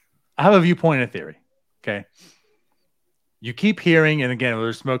a viewpoint and a theory. Okay. You keep hearing, and again,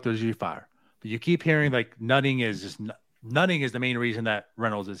 there's smoke, there's usually fire. But you keep hearing Nutting is just Nutting is the main reason that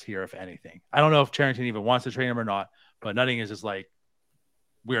Reynolds is here, if anything. I don't know if Charrington even wants to trade him or not, but Nutting is just like,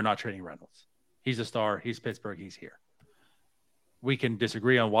 we are not trading Reynolds. He's a star. He's Pittsburgh. He's here. We can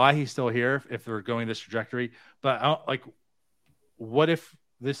disagree on why he's still here if they're going this trajectory, but what if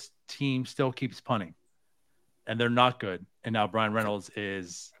this team still keeps punting and they're not good? And now Brian Reynolds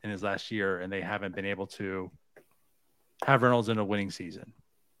is in his last year and they haven't been able to have Reynolds in a winning season.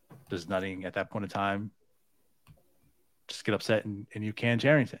 Does Nutting at that point in time just get upset and you can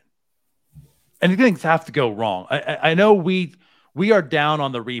Charrington? And things have to go wrong. I know we are down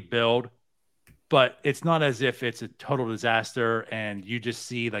on the rebuild, but it's not as if it's a total disaster and you just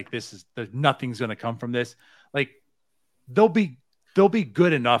see like nothing's going to come from this. Like they'll be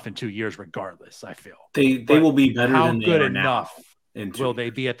good enough in 2 years regardless. I feel they will be better how than they good are enough now will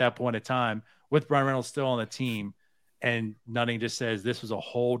they be at that point in time with Brian Reynolds still on the team and Nutting just says this was a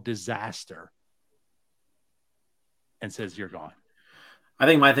whole disaster and says you're gone. I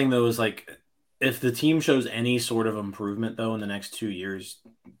think my thing though is like, if the team shows any sort of improvement, though, in the next 2 years,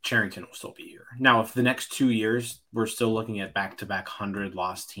 Charrington will still be here. Now, if the next 2 years we're still looking at back-to-back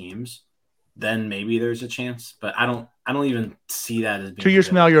 100-loss teams, then maybe there's a chance. But I don't even see that as being 2 years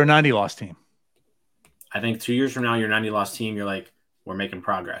from now, you're a 90-loss team. I think 2 years from now, you're a 90-loss team. You're like, we're making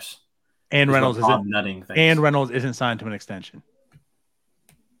progress. And Reynolds Nutting things. And Reynolds isn't signed to an extension.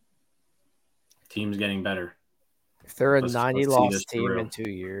 Team's getting better. If they're a 90-loss team in 2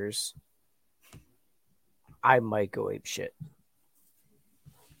 years, I might go ape shit.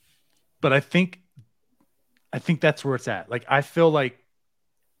 But I think that's where it's at. Like, I feel like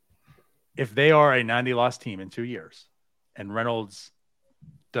if they are a 90-loss team in 2 years and Reynolds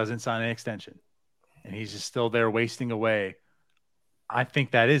doesn't sign an extension and he's just still there wasting away, I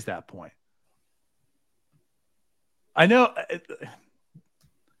think that is that point. I know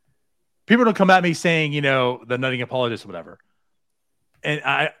people don't come at me saying, the Nutting apologist or whatever.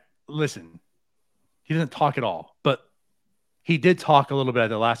 And listen, he doesn't talk at all, but he did talk a little bit at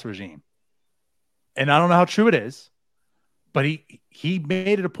the last regime. And I don't know how true it is, but he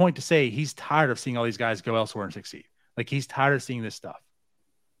made it a point to say he's tired of seeing all these guys go elsewhere and succeed. Like, he's tired of seeing this stuff.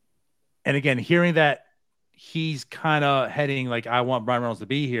 And again, hearing that he's kind of heading like, I want Brian Reynolds to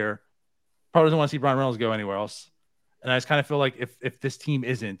be here, probably doesn't want to see Brian Reynolds go anywhere else. And I just kind of feel like if this team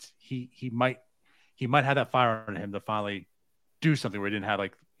isn't, he might have that fire in him to finally do something where he didn't have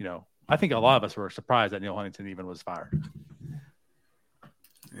I think a lot of us were surprised that Neil Huntington even was fired.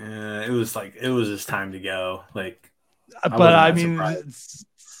 It was his time to go. Like, but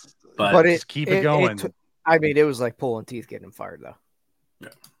just keep it going. It was like pulling teeth getting him fired, though. Yeah.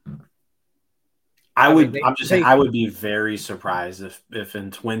 I would be very surprised if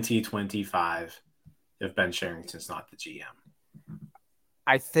in 2025, if Ben Charrington's not the GM.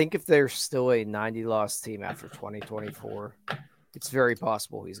 I think if they're still a 90-loss team after 2024, it's very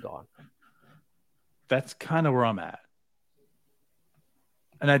possible he's gone. That's kind of where I'm at.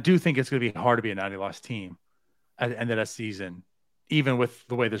 And I do think it's going to be hard to be a 90-loss team at the end of that season, even with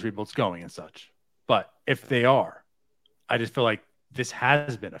the way this rebuild's going and such. But if they are, I just feel like this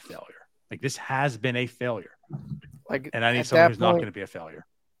has been a failure. Like, this has been a failure. And I need someone who's not going to be a failure.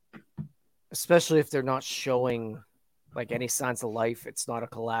 Especially if they're not showing like any signs of life. It's not a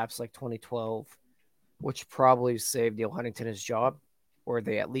collapse like 2012, which probably saved Neil Huntington his job, or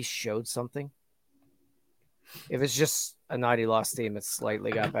they at least showed something. If it's just a 90-loss team that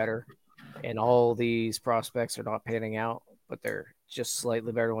slightly got better and all these prospects are not panning out, but they're just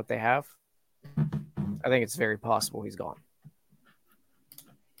slightly better than what they have, I think it's very possible he's gone.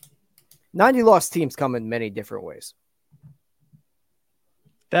 90-loss teams come in many different ways.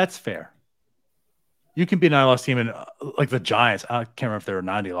 That's fair. You can be a 90-loss team, and like the Giants, I can't remember if they were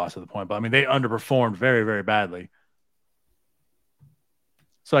 90-loss at the point, but I mean, they underperformed very, very badly.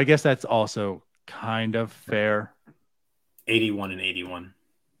 So I guess that's also kind of fair. 81-81.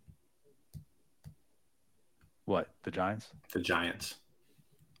 What, the Giants? The Giants.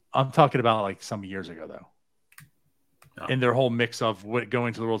 I'm talking about like some years ago, though. Oh. In their whole mix of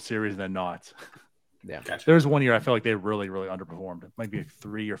going to the World Series and then not. Yeah, gotcha. There was 1 year I felt like they really, really underperformed. It might be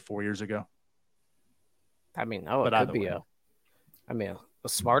 3 or 4 years ago. I mean, it could be a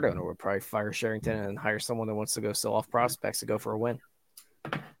smart owner would probably fire Charrington and hire someone that wants to go sell off prospects to go for a win.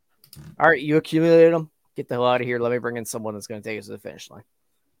 All right, you accumulated them. Get the hell out of here. Let me bring in someone that's going to take us to the finish line.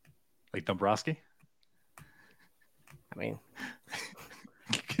 Like Dombrowski? I mean,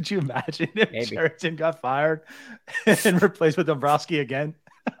 could you imagine if Charrington got fired and replaced with Dombrowski again?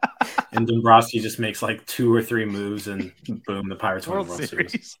 And Dombrowski just makes like 2 or 3 moves and boom, the Pirates win the World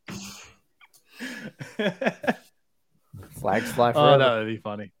Series. Flags fly forever. Oh, that would be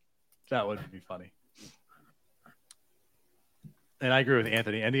funny. That would be funny. And I agree with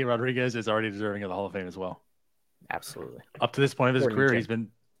Anthony. Andy Rodriguez is already deserving of the Hall of Fame as well. Absolutely. Up to this point of his career, he's been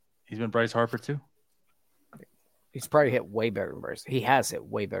Bryce Harper too. He's probably hit way better than Bryce. He has hit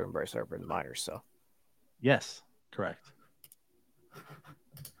way better than Bryce Harper in the minors. So, yes, correct.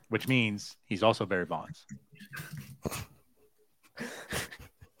 Which means he's also Barry Bonds.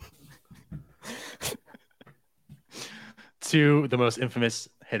 Two the most infamous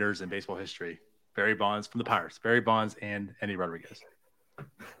hitters in baseball history: Barry Bonds from the Pirates, Barry Bonds, and Andy Rodriguez.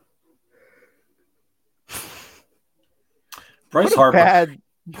 Bryce Harper.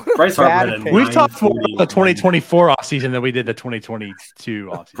 Bryce Harper had we talked more about the 2024 offseason than we did the 2022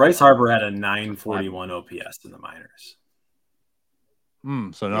 offseason. Bryce Harper had a 941 OPS in the minors.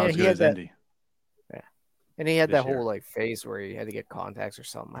 So not as good as Andy. Yeah. And he had that whole like phase where he had to get contacts or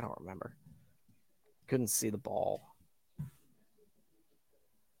something. I don't remember. Couldn't see the ball.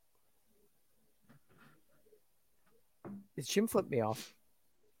 Did Jim flip me off?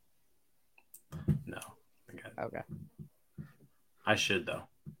 No. Okay. I should, though.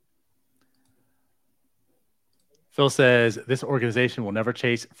 Phil says this organization will never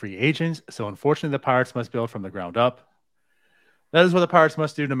chase free agents, so unfortunately the Pirates must build from the ground up. That is what the Pirates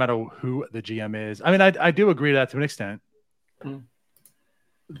must do no matter who the GM is. I mean, I do agree to that to an extent. Mm.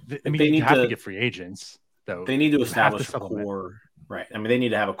 I mean, you have to get free agents, though. They need to establish a core. Right. I mean, they need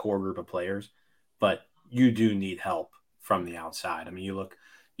to have a core group of players, but you do need help from the outside. I mean, you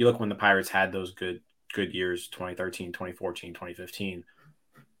look when the Pirates had those good years, 2013, 2014, 2015.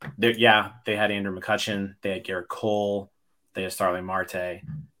 They had Andrew McCutchen, they had Garrett Cole, they had Starling Marte,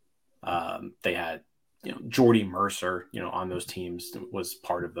 they had Jordy Mercer, on those teams was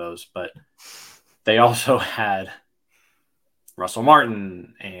part of those, but they also had Russell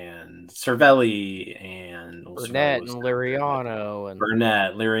Martin and Cervelli and Burnett and Liriano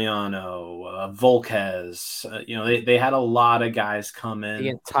Volquez. They had a lot of guys come in. The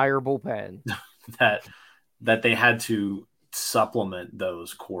entire bullpen that they had to supplement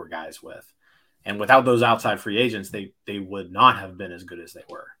those core guys with. And without those outside free agents, they would not have been as good as they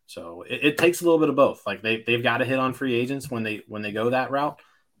were. So it takes a little bit of both. Like they've got to hit on free agents when they go that route,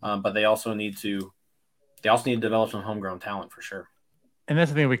 but they also need to develop some homegrown talent for sure. And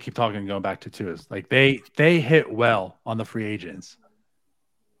that's the thing we keep going back to too, is like they hit well on the free agents.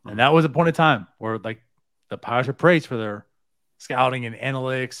 And that was a point in time where like the Pirates are praised for their scouting and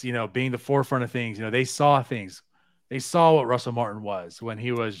analytics, being the forefront of things. They saw things. They saw what Russell Martin was when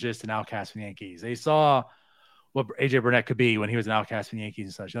he was just an outcast for the Yankees. They saw what AJ Burnett could be when he was an outcast for the Yankees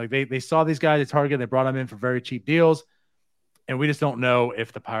and such. Like they saw these guys at Target. They brought them in for very cheap deals. And we just don't know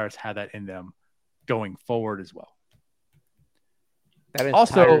if the Pirates had that in them going forward as well.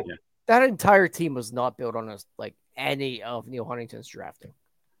 That entire team was not built on any of Neil Huntington's drafting.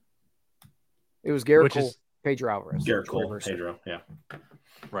 It was Garrett Cole, Pedro Alvarez. Garrett Cole, Pedro, yeah.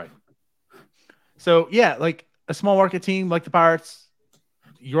 Right. So, yeah, like a small market team like the Pirates,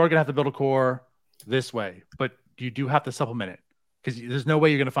 you're going to have to build a core this way, but you do have to supplement it because there's no way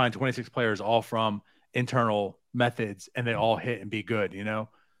you're going to find 26 players all from internal methods and they all hit and be good,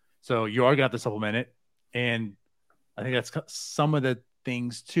 So you are going to have to supplement it. And I think that's some of the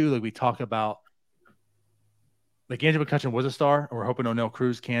things, too, like we talk about. Like Andrew McCutchen was a star, and we're hoping O'Neill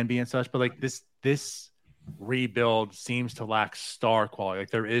Cruz can be and such. But like this rebuild seems to lack star quality.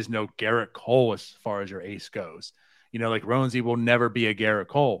 Like there is no Garrett Cole as far as your ace goes. Like Roansy will never be a Garrett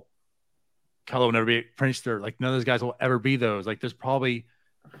Cole. Kello will never be a Prinster. Like none of those guys will ever be those. Like there's probably,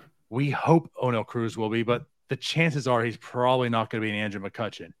 we hope O'Neill Cruz will be, but the chances are he's probably not going to be an Andrew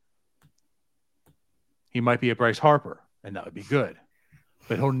McCutchen. He might be a Bryce Harper, and that would be good.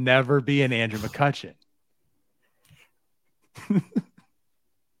 But he'll never be an Andrew McCutchen.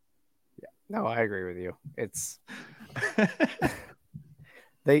 No, I agree with you. It's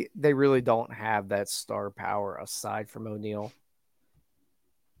they really don't have that star power aside from O'Neill.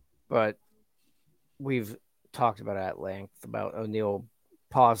 But we've talked about it at length about O'Neill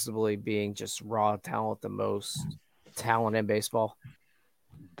possibly being just raw talent, the most talent in baseball.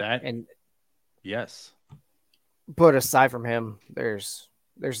 Yes. But aside from him, there's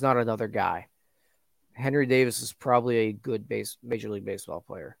not another guy. Henry Davis is probably a good Major League Baseball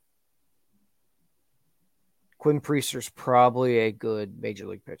player. Quinn Priester's probably a good Major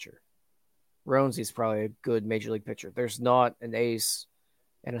League pitcher. Roansy's probably a good Major League pitcher. There's not an ace.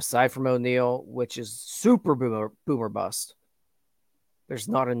 And aside from O'Neill, which is super boomer bust, there's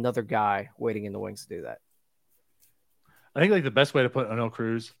not another guy waiting in the wings to do that. I think like the best way to put O'Neill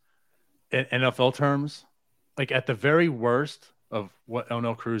Cruz in NFL terms, like at the very worst of what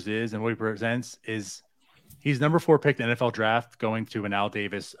O'Neill Cruz is and what he presents is he's number 4 picked in the NFL draft going to an Al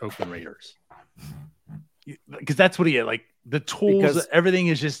Davis Oakland Raiders. Because that's what he is. Like the tools, everything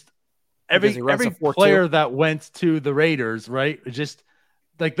is just every player player that went to the Raiders, right? Is just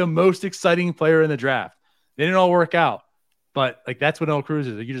like the most exciting player in the draft. They didn't all work out, but like that's what Neil Cruz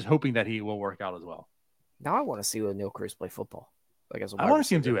is. You're just hoping that he will work out as well. Now I want to see Neil Cruz play football. Like as a I want to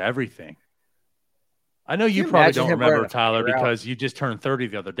see him do everything. I know you probably don't remember, Tyler, because you just turned 30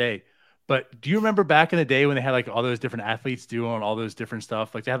 the other day. But do you remember back in the day when they had like all those different athletes doing all those different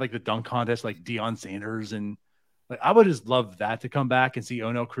stuff? Like they had like the dunk contest, like Deion Sanders, and like I would just love that to come back and see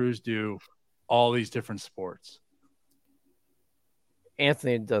O'Neal Cruz do all these different sports.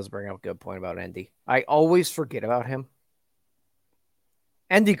 Anthony does bring up a good point about Endy. I always forget about him.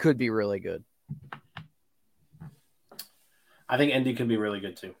 Endy could be really good. I think Endy could be really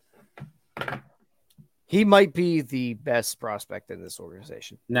good too. He might be the best prospect in this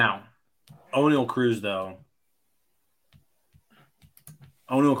organization. Now, O'Neal Cruz, though.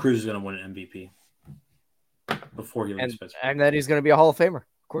 O'Neal Cruz is going to win an MVP before he leaves Pittsburgh. And then he's going to be a Hall of Famer,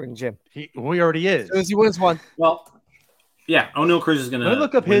 according to Jim. He already is. As soon as he wins one. Well, yeah, O'Neal Cruz is going to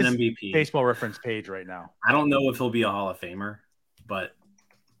look up his MVP. Baseball Reference page right now. I don't know if he'll be a Hall of Famer, but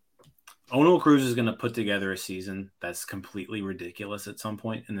O'Neal Cruz is going to put together a season that's completely ridiculous at some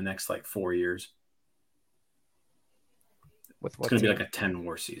point in the next like 4 years. With what it's going to team? be like a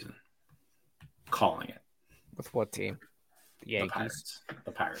 10-war season. Calling it. With what team? The Yankees.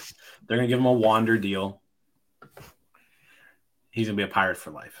 The Pirates. They're going to give him a Wander deal. He's going to be a Pirate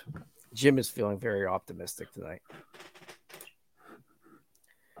for life. Jim is feeling very optimistic tonight.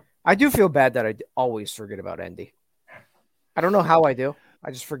 I do feel bad that I always forget about Endy. I don't know how I do.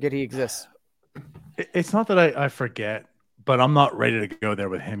 I just forget he exists. It's not that I forget, but I'm not ready to go there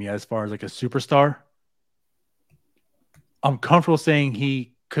with him yet as far as like a superstar. I'm comfortable saying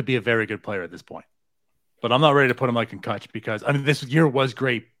he could be a very good player at this point, but I'm not ready to put him like in Kutch because I mean this year was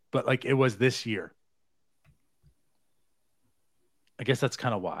great, but like it was this year. I guess that's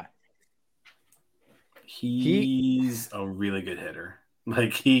kind of why. He's a really good hitter.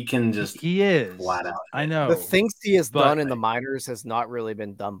 Like he can just he is flat out. I know the things he has done in the minors has not really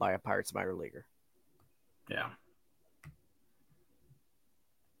been done by a Pirates minor leaguer. Yeah.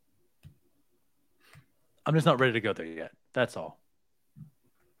 I'm just not ready to go there yet. That's all.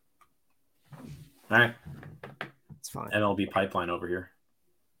 All right. It's fine. MLB pipeline over here.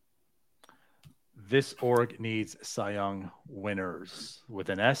 This org needs Cy Young winners with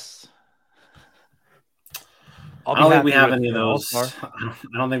an S. I don't think we have any of those. I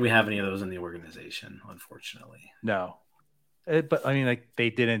don't think we have any of those in the organization, unfortunately. No. But I mean, like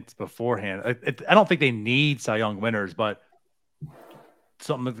they didn't beforehand. I don't think they need Cy Young winners, but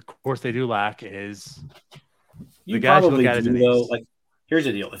something of course they do lack is the guys who look at it though. Like, here's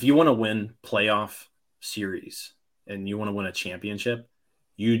the deal: if you want to win playoff series and you want to win a championship,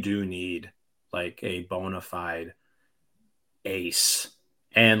 you do need like a bona fide ace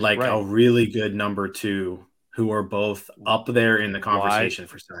and like a really good number two who are both up there in the conversation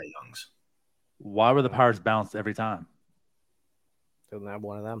for Cy Youngs. Why were the Pirates bounced every time? Didn't have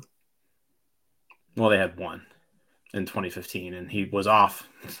one of them. Well, they had one in 2015, and he was off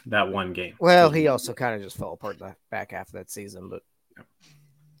that one game. Well, he also kind of just fell apart the back half of that season,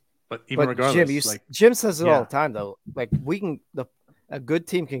 but even regardless, Jim says it all the time though. Like a good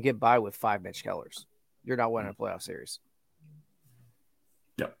team can get by with 5 Mitch Kellers. You're not winning a playoff series.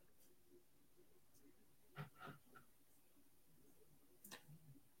 Yep.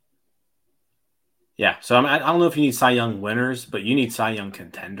 Yeah, so I don't know if you need Cy Young winners, but you need Cy Young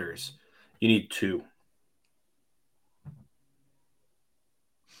contenders. You need 2.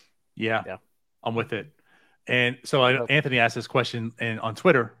 Yeah, I'm with it. And so Anthony asked this question on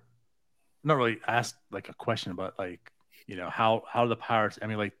Twitter. Not really asked like a question, but like, you know, how do the Pirates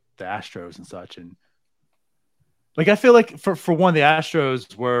emulate the Astros and such? And like, I feel like for one, the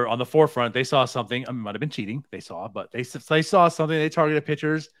Astros were on the forefront. They saw something. I mean, it might have been cheating. They saw, but they saw something. They targeted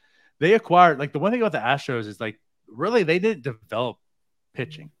pitchers. They acquired, like the one thing about the Astros is like, really, they didn't develop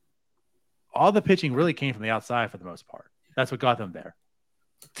pitching. All the pitching really came from the outside for the most part. That's what got them there.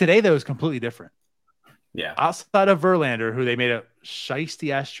 Today, though, is completely different. Yeah. Outside of Verlander, who they made a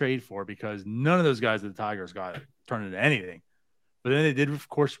shiesty-ass trade for because none of those guys at the Tigers got turned into anything. But then they did, of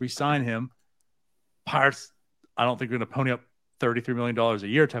course, re-sign him. Pirates, I don't think they're going to pony up $33 million a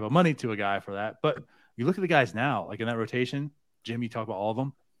year type of money to a guy for that. But you look at the guys now, like in that rotation, Jim, you talk about all of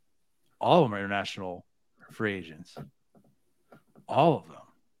them. All of them are international free agents. All of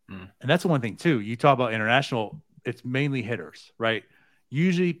them. And that's the one thing, too. You talk about international, it's mainly hitters, right?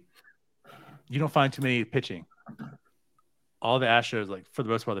 Usually, you don't find too many pitching. All the Astros, like for the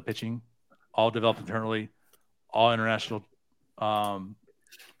most part, the pitching, all developed internally, all international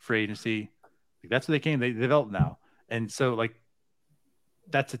free agency. Like, that's what they came. They developed now. And so like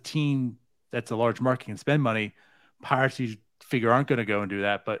that's a team that's a large market and spend money. Pirates you figure aren't going to go and do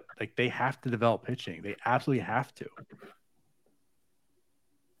that, but like they have to develop pitching. They absolutely have to.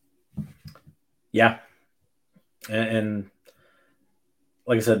 Yeah. And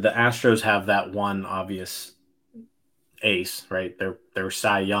like I said, the Astros have that one obvious ace, right? They're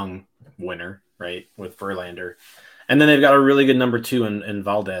Cy Young winner, right, with Verlander. And then they've got a really good number 2 in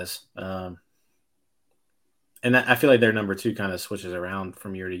Valdez. And I feel like their number 2 kind of switches around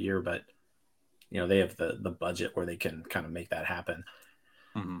from year to year, but they have the budget where they can kind of make that happen.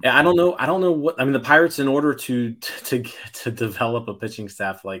 Mm-hmm. Yeah, I don't know what the Pirates, in order to develop a pitching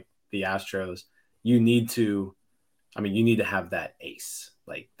staff like the Astros, you need to have that ace,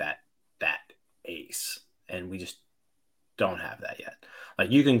 like that ace, and we just don't have that yet.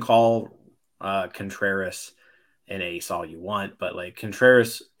 Like you can call Contreras an ace all you want, but like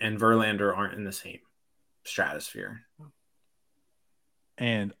Contreras and Verlander aren't in the same stratosphere.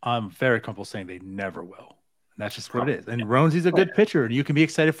 And I'm very comfortable saying they never will. And that's just what it is. And Roansy's a good pitcher, and you can be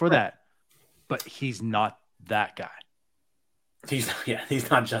excited for that. But he's not that guy. He's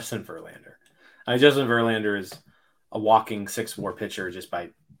not Justin Verlander. Justin Verlander is a walking 6'4" pitcher just by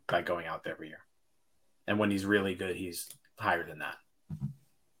going out there every year. And when he's really good, he's higher than that.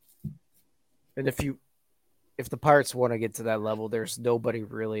 And if the Pirates want to get to that level, there's nobody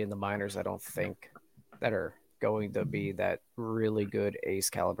really in the minors, I don't think, that are going to be that really good ace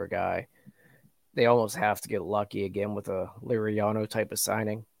caliber guy. They almost have to get lucky again with a Liriano type of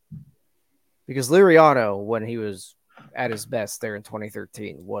signing. Because Liriano, when he was at his best there in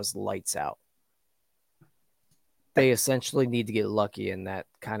 2013, was lights out. They essentially need to get lucky in that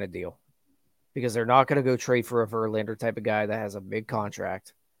kind of deal. Because they're not going to go trade for a Verlander type of guy that has a big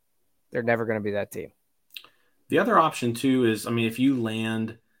contract. They're never going to be that team. The other option too is, if you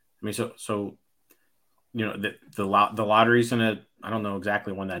land, so the lottery is going to, I don't know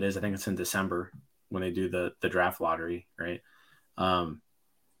exactly when that is. I think it's in December when they do the draft lottery, right?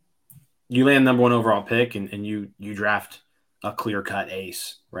 You land number 1 overall pick and you draft a clear-cut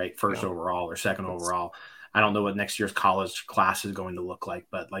ace, right? First overall or second overall. I don't know what next year's college class is going to look like,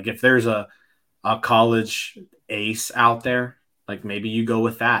 but like if there's a college ace out there, like maybe you go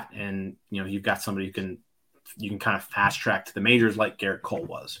with that, and you've got somebody you can kind of fast track to the majors like Garrett Cole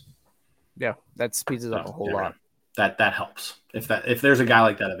was. Yeah, that speeds it up a whole lot. That helps if there's a guy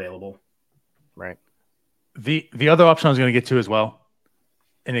like that available. Right. The other option I was going to get to as well,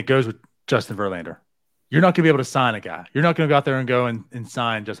 and it goes with Justin Verlander. You're not going to be able to sign a guy. You're not going to go out there and go and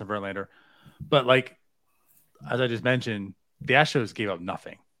sign Justin Verlander. But like, as I just mentioned, the Astros gave up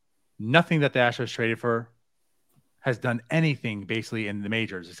nothing. Nothing that the Astros traded for has done anything basically in the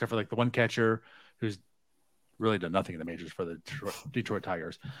majors, except for like the one catcher who's really done nothing in the majors for the Detroit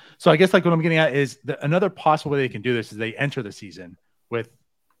Tigers. So I guess like what I'm getting at is another possible way they can do this is they enter the season with,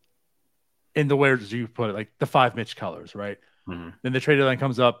 in the words you put it, like the 5 Mitch colors, right? Mm-hmm. Then the trade deadline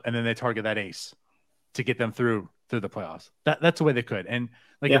comes up and then they target that ace to get them through the playoffs. That's the way they could. And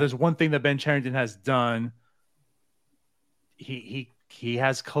like if there's one thing that Ben Cherington has done, he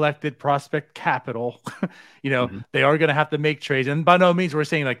has collected prospect capital. They are going to have to make trades. And by no means we're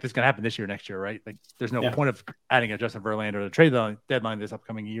saying like this is going to happen this year, next year, right? Like there's no point of adding a Justin Verlander to the trade deadline this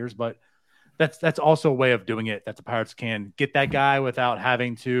upcoming years. But that's also a way of doing it that the Pirates can get that guy without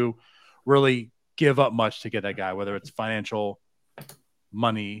having to really give up much to get that guy, whether it's financial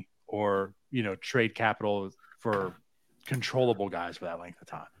money or, trade capital for controllable guys for that length of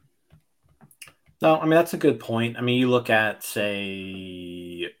time. No, that's a good point. You look at,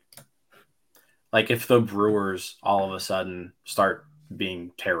 say, like if the Brewers all of a sudden start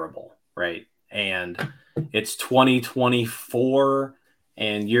being terrible, right? And it's 2024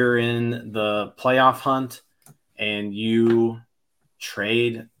 and you're in the playoff hunt and you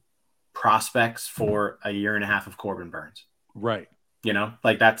trade prospects for a year and a half of Corbin Burns. Right.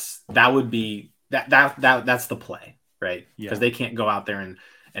 Like that's the play, right? Because they can't go out there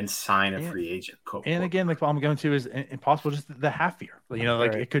and sign a free agent. And again, like what I'm going to is impossible, just the half year.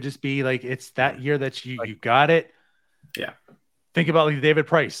 Like it could just be like it's that year that you got it. Yeah. Think about like David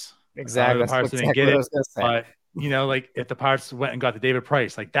Price. Exactly. The Pirates didn't get it. But like if the Pirates went and got the David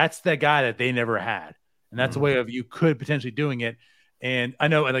Price, like that's the guy that they never had. And that's a way of you could potentially doing it. And I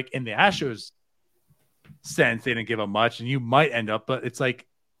know like in the Astros sense, they didn't give up much and you might end up, but it's like,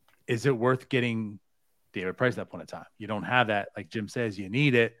 is it worth getting David Price at that point in time? You don't have that. Like Jim says, you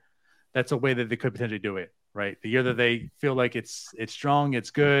need it. That's a way that they could potentially do it, right? The year that they feel like it's strong,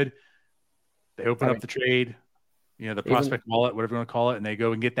 it's good. They open up the trade, the prospect wallet, whatever you want to call it, and they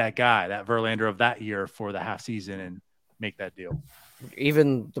go and get that guy, that Verlander of that year for the half season and make that deal.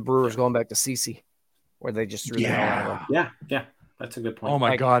 Even the Brewers going back to CeCe. Where they just threw the hell out of him. Yeah. That's a good point. Oh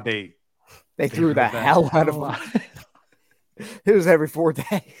my God, They threw the hell out of him. It was every 4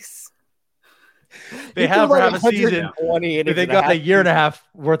 days. They have for half a season. They got a year and a half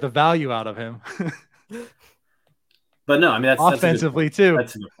worth of value out of him. But no, I mean that's offensively too.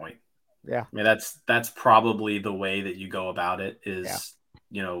 That's a good point. Yeah, I mean that's probably the way that you go about it. Is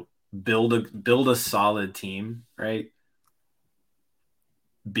build a solid team, right?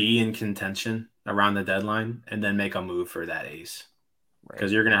 Be in contention around the deadline, and then make a move for that ace,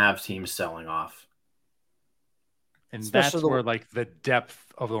 because you're going to have teams selling off. And especially that's where like the depth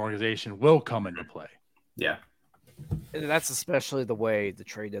of the organization will come into play. Yeah. And that's especially the way the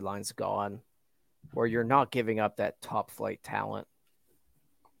trade deadline's gone, where you're not giving up that top flight talent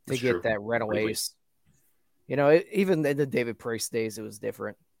to get that rental ace. Even in the David Price days, it was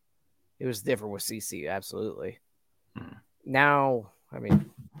different. It was different with CC, absolutely. Now, I mean,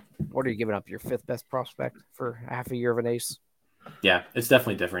 what are you giving up? Your 5th best prospect for half a year of an ace? Yeah, it's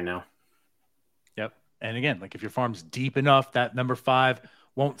definitely different now. Yep. And again, like if your farm's deep enough, that number 5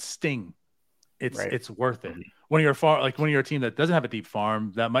 won't sting. It's worth it. When you're a team that doesn't have a deep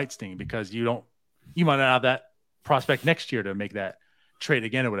farm, that might sting because you might not have that prospect next year to make that trade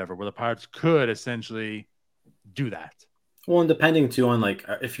again or whatever, where the Pirates could essentially do that. Well, and depending too on like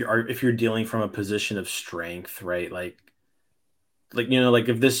if you're dealing from a position of strength, right? Like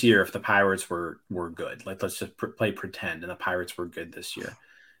if this year, if the Pirates were good, like let's just play pretend, and the Pirates were good this year,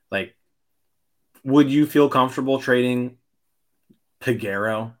 like would you feel comfortable trading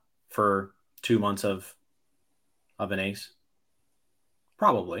Piguero for 2 months of an ace?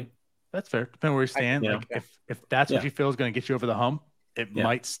 Probably. That's fair. Depending where you stand. If that's what you feel is going to get you over the hump, it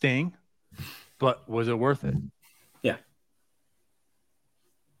might sting, but was it worth it? Yeah.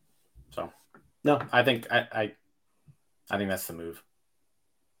 So, no, I think I think that's the move.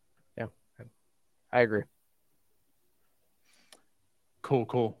 Yeah, I agree.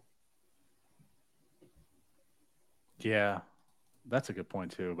 Cool. Yeah, that's a good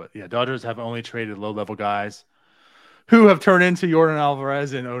point too. But yeah, Dodgers have only traded low-level guys who have turned into Yordan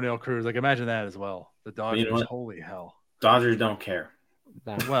Alvarez and O'Neal Cruz. Like, imagine that as well. The Dodgers, holy hell. Dodgers don't care.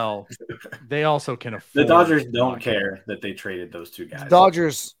 Well, they also can afford. The Dodgers don't care that they traded those 2 guys. The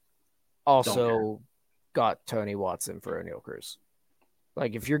Dodgers also got Tony Watson for O'Neal Cruz.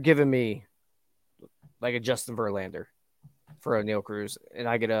 Like, if you're giving me like a Justin Verlander for O'Neal Cruz and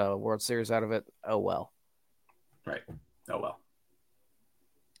I get a World Series out of it, oh well. Right. Oh well.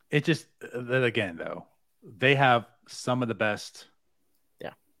 It just, again, though, they have some of the best.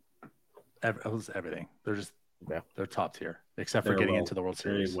 Yeah. Everything. They're just, they're top tier, except for getting into the World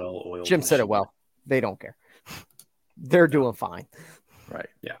Series. Jim said it well. They don't care. They're doing fine. Right.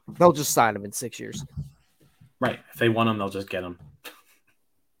 Yeah. They'll just sign them in 6 years. Right. If they want them, they'll just get them.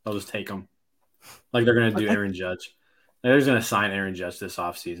 They'll just take them. Like they're going to do Aaron Judge. They're just going to sign Aaron Judge this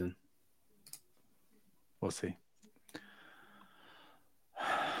offseason. We'll see.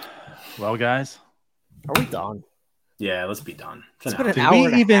 Well, guys. Are we done? Yeah, let's be done. It's been an Did hour we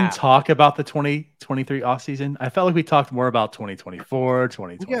and a even half. talk about the 2023 offseason? I felt like we talked more about 2024,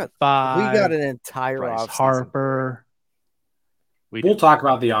 2025. We got an entire Bryce offseason. Harper. We'll talk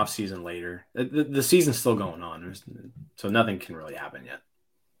about the offseason later. The season's still going on, so nothing can really happen yet.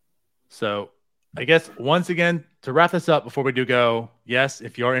 So I guess once again, to wrap this up before we do go, yes,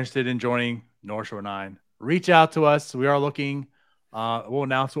 if you're interested in joining North Shore 9, reach out to us. We are looking. We'll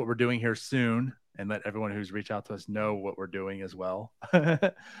announce what we're doing here soon and let everyone who's reached out to us know what we're doing as well.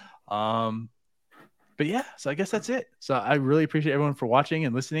 But yeah, so I guess that's it. So I really appreciate everyone for watching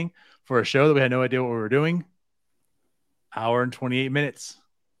and listening for a show that we had no idea what we were doing. Hour and 28 minutes.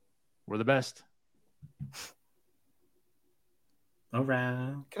 We're the best. All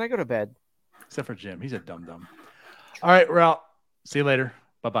right. Can I go to bed? Except for Jim. He's a dum-dum. All right, we're out. See you later.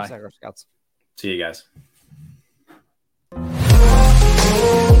 Bye-bye. Scouts. See you guys.